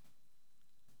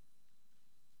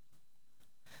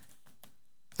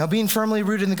 Now, being firmly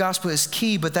rooted in the gospel is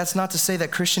key, but that's not to say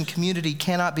that Christian community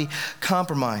cannot be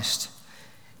compromised.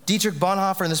 Dietrich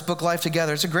Bonhoeffer in this book, Life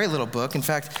Together, it's a great little book. In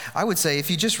fact, I would say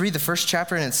if you just read the first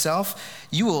chapter in itself,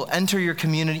 you will enter your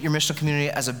community, your missional community,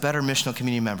 as a better missional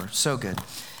community member. So good.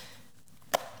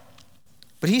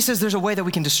 But he says there's a way that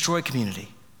we can destroy community.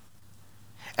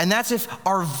 And that's if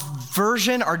our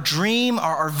version, our dream,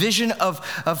 our vision of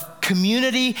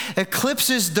community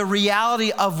eclipses the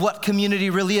reality of what community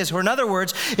really is. Or in other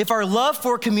words, if our love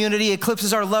for community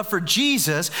eclipses our love for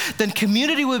Jesus, then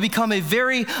community will become a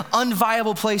very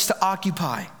unviable place to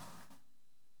occupy.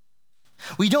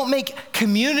 We don't make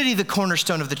community the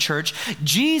cornerstone of the church.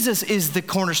 Jesus is the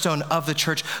cornerstone of the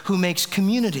church who makes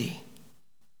community.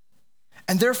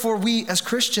 And therefore, we as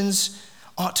Christians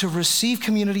ought to receive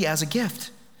community as a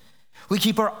gift. We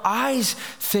keep our eyes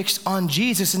fixed on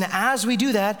Jesus, and as we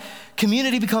do that,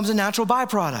 community becomes a natural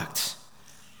byproduct.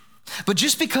 But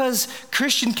just because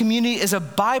Christian community is a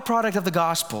byproduct of the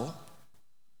gospel,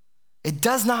 it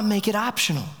does not make it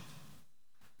optional.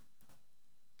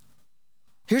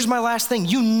 Here's my last thing.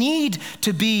 You need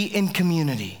to be in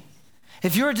community.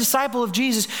 If you're a disciple of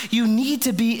Jesus, you need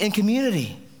to be in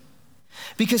community.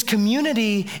 Because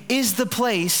community is the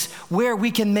place where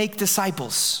we can make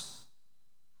disciples.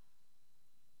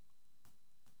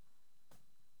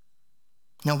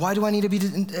 Now, why do I need to be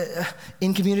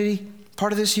in community?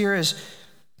 Part of this here is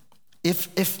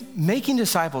if making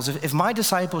disciples, if my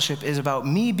discipleship is about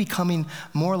me becoming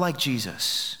more like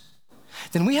Jesus,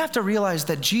 then we have to realize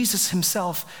that Jesus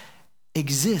himself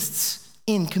exists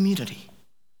in community.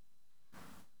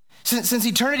 Since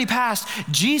eternity past,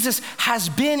 Jesus has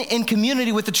been in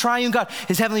community with the triune God,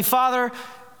 his heavenly Father,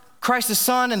 Christ the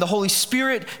Son, and the Holy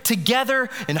Spirit together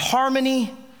in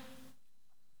harmony.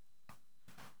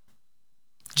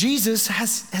 Jesus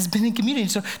has been in community.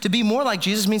 So to be more like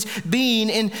Jesus means being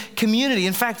in community.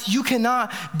 In fact, you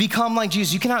cannot become like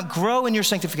Jesus. You cannot grow in your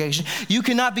sanctification. You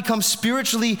cannot become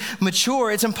spiritually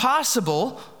mature. It's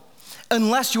impossible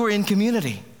unless you're in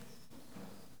community.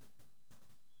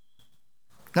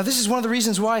 Now, this is one of the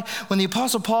reasons why when the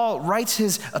Apostle Paul writes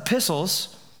his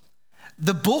epistles,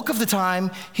 the bulk of the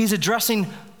time he's addressing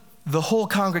the whole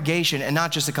congregation and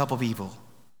not just a couple people.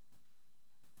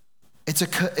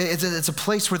 It's a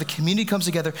place where the community comes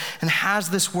together and has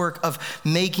this work of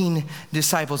making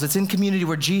disciples. It's in community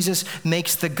where Jesus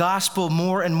makes the gospel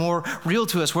more and more real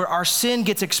to us, where our sin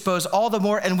gets exposed all the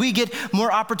more and we get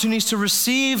more opportunities to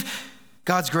receive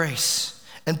God's grace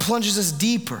and plunges us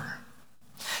deeper.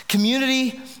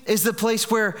 Community is the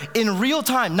place where in real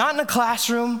time, not in a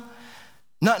classroom,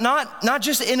 not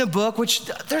just in a book, which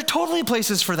there are totally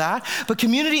places for that, but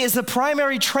community is the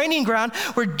primary training ground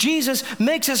where Jesus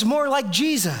makes us more like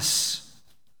Jesus.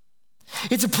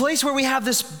 It's a place where we have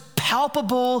this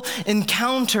palpable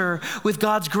encounter with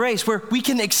God's grace, where we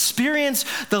can experience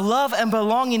the love and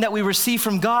belonging that we receive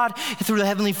from God through the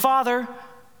Heavenly Father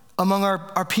among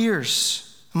our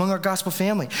peers, among our gospel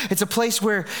family. It's a place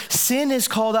where sin is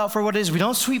called out for what it is. We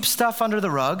don't sweep stuff under the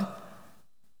rug.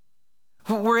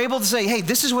 We're able to say, hey,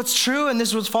 this is what's true and this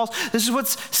is what's false. This is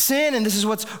what's sin and this is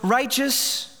what's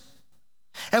righteous.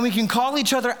 And we can call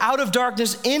each other out of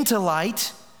darkness into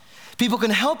light. People can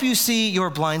help you see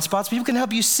your blind spots. People can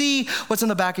help you see what's in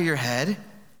the back of your head.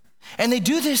 And they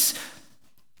do this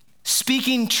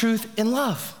speaking truth in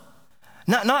love.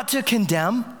 Not to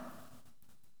condemn,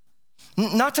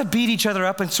 not to beat each other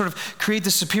up and sort of create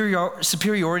the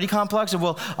superiority complex of,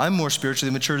 well, I'm more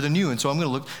spiritually mature than you, and so I'm going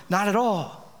to look. Not at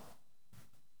all.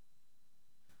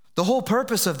 The whole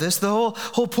purpose of this, the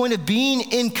whole point of being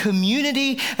in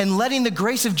community and letting the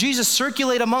grace of Jesus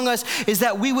circulate among us is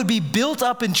that we would be built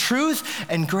up in truth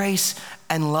and grace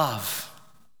and love.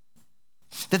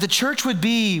 That the church would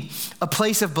be a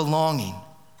place of belonging.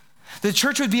 The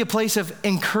church would be a place of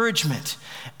encouragement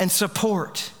and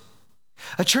support.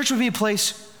 A church would be a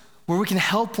place where we can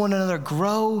help one another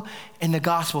grow in the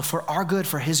gospel for our good,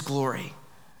 for his glory.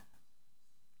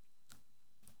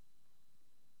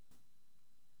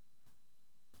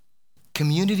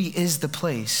 Community is the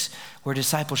place where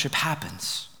discipleship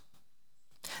happens.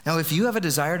 Now, if you have a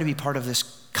desire to be part of this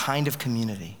kind of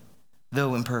community,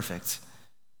 though imperfect,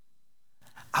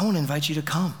 I want to invite you to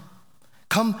come.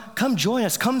 Come join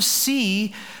us. Come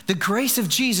see the grace of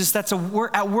Jesus that's at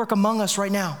work among us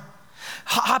right now.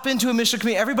 Hop into a missional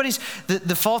community.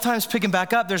 The fall time's picking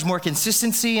back up. There's more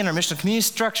consistency in our missional community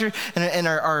structure and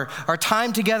our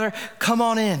time together. Come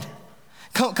on in.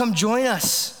 Come join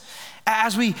us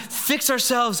as we fix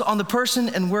ourselves on the person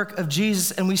and work of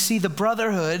Jesus and we see the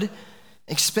brotherhood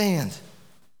expand.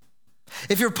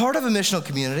 If you're part of a missional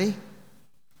community,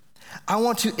 I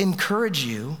want to encourage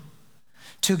you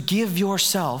to give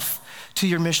yourself to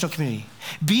your missional community.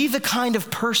 Be the kind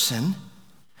of person,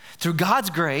 through God's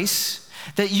grace,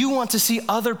 that you want to see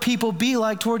other people be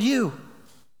like toward you.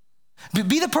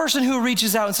 Be the person who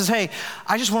reaches out and says, hey,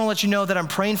 I just want to let you know that I'm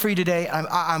praying for you today.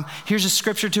 Here's a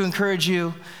scripture to encourage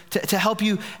you, to help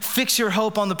you fix your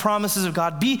hope on the promises of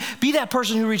God. Be that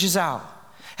person who reaches out.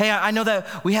 Hey, I know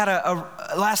that we had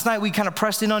last night we kind of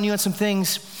pressed in on you on some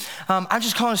things. I'm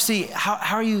just calling to see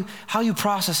how are you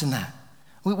processing that?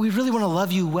 We really want to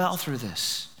love you well through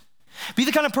this. Be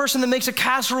the kind of person that makes a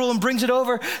casserole and brings it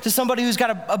over to somebody who's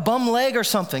got a bum leg or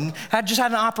something, just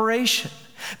had an operation.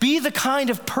 Be the kind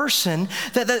of person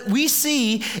that we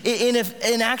see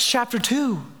in Acts chapter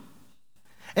 2.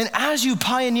 And as you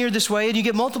pioneer this way and you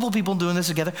get multiple people doing this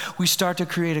together, we start to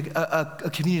create a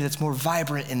community that's more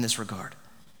vibrant in this regard.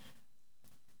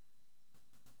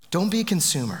 Don't be a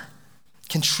consumer.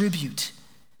 Contribute.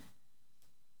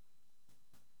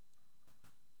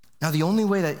 Now, the only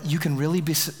way that you can really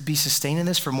be sustaining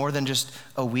this for more than just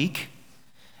a week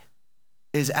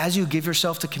is as you give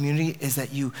yourself to community, is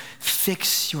that you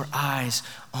fix your eyes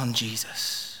on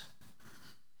Jesus.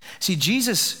 See,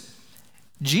 Jesus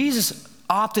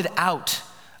opted out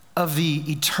of the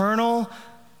eternal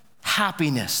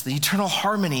happiness, the eternal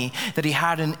harmony that he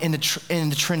had in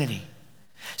the Trinity.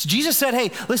 So Jesus said,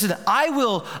 hey, listen, I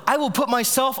will put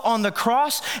myself on the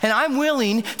cross, and I'm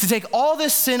willing to take all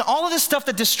this sin, all of this stuff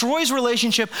that destroys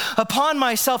relationship upon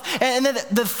myself, and then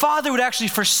the Father would actually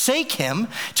forsake him,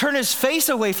 turn his face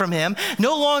away from him,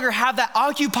 no longer have that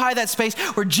occupy that space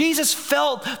where Jesus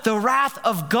felt the wrath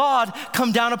of God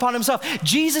come down upon himself.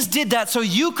 Jesus did that so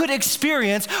you could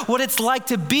experience what it's like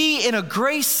to be in a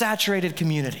grace-saturated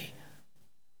community,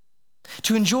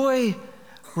 to enjoy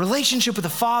relationship with the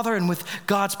Father and with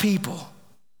God's people.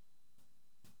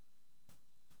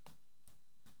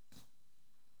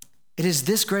 It is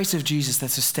this grace of Jesus that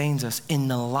sustains us in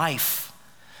the life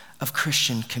of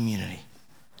Christian community.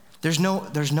 There's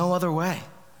no other way.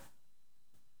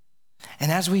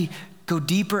 And as we go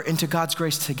deeper into God's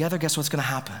grace together, guess what's going to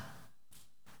happen?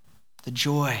 The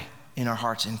joy in our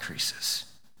hearts increases.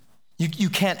 You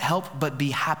can't help but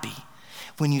be happy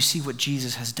when you see what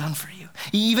Jesus has done for you.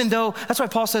 Even though, that's why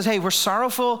Paul says, hey, we're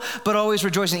sorrowful, but always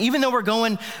rejoicing. Even though we're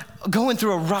going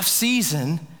through a rough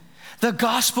season, the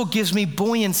gospel gives me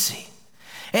buoyancy.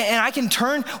 And I can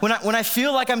turn, when I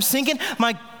feel like I'm sinking,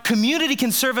 my community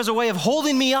can serve as a way of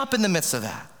holding me up in the midst of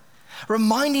that,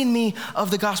 reminding me of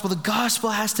the gospel. The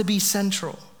gospel has to be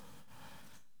central.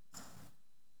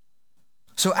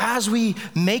 So as we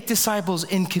make disciples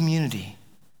in community,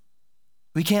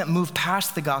 we can't move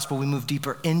past the gospel, we move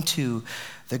deeper into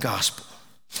the gospel.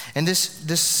 And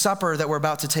this supper that we're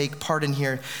about to take part in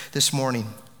here this morning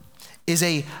is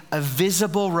a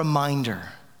visible reminder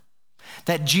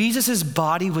that Jesus'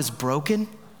 body was broken.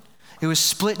 It was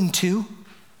split in two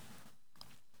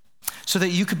so that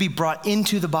you could be brought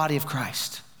into the body of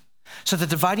Christ. So the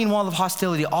dividing wall of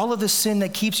hostility, all of the sin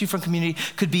that keeps you from community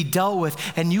could be dealt with,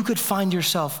 and you could find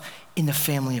yourself in the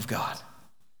family of God.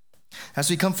 As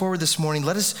we come forward this morning,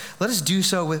 let us do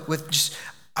so with just,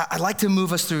 I'd like to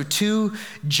move us through two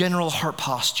general heart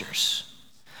postures.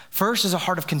 First is a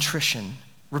heart of contrition,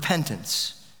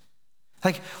 repentance.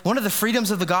 Like, one of the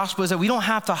freedoms of the gospel is that we don't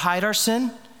have to hide our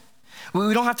sin.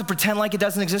 We don't have to pretend like it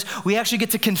doesn't exist. We actually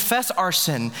get to confess our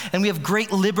sin, and we have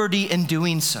great liberty in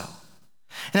doing so.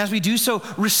 And as we do so,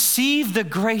 receive the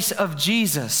grace of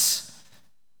Jesus.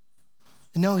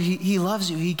 No, he loves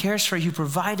you. He cares for you. He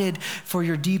provided for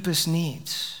your deepest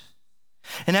needs.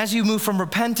 And as you move from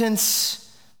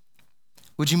repentance,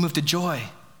 would you move to joy?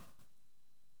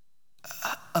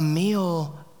 A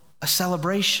meal, a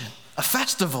celebration, a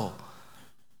festival.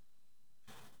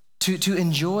 To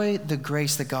enjoy the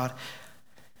grace that God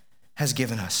has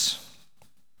given us.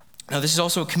 Now, this is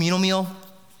also a communal meal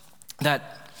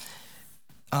that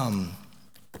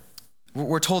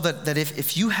we're told that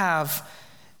if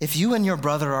you and your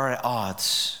brother are at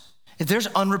odds, if there's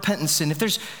unrepentant sin, if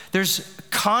there's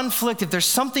conflict, if there's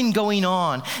something going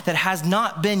on that has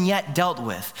not been yet dealt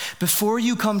with, before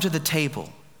you come to the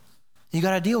table, you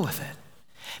got to deal with it.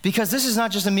 Because this is not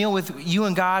just a meal with you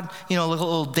and God, a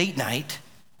little date night.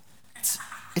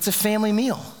 It's a family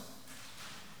meal.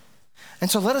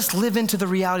 And so let us live into the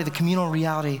reality, the communal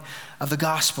reality of the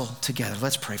gospel together.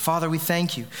 Let's pray. Father, we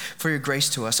thank you for your grace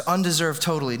to us, undeserved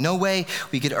totally. No way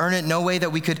we could earn it, no way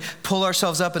that we could pull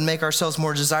ourselves up and make ourselves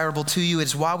more desirable to you.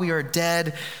 It's while we are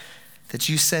dead that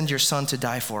you send your son to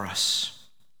die for us.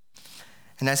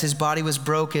 And as his body was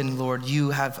broken, Lord,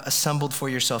 you have assembled for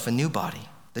yourself a new body,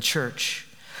 the church,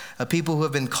 a people who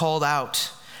have been called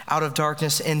out of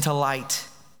darkness into light.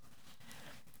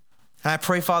 And I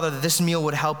pray, Father, that this meal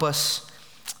would help us.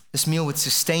 This meal would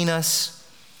sustain us.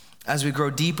 as we grow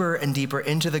deeper and deeper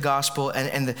into the gospel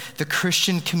and the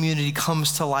Christian community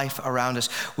comes to life around us,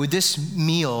 would this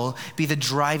meal be the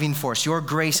driving force, your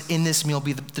grace in this meal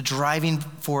be the driving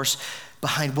force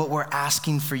behind what we're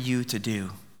asking for you to do.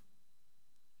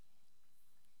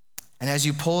 And as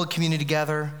you pull a community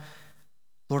together,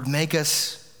 Lord, make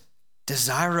us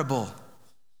desirable,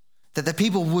 that the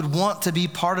people would want to be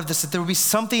part of this, that there would be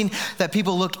something that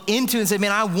people look into and say,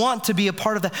 man, I want to be a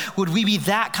part of that. Would we be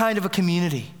that kind of a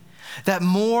community? That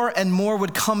more and more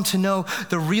would come to know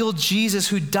the real Jesus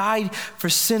who died for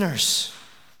sinners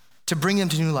to bring them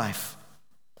to new life.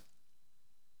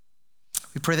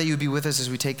 We pray that you would be with us as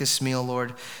we take this meal, Lord,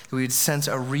 that we would sense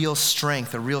a real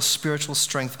strength, a real spiritual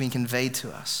strength being conveyed to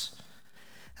us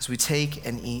as we take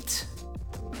and eat.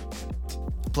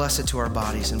 Bless it to our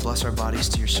bodies and bless our bodies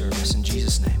to your service. In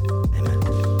Jesus' name.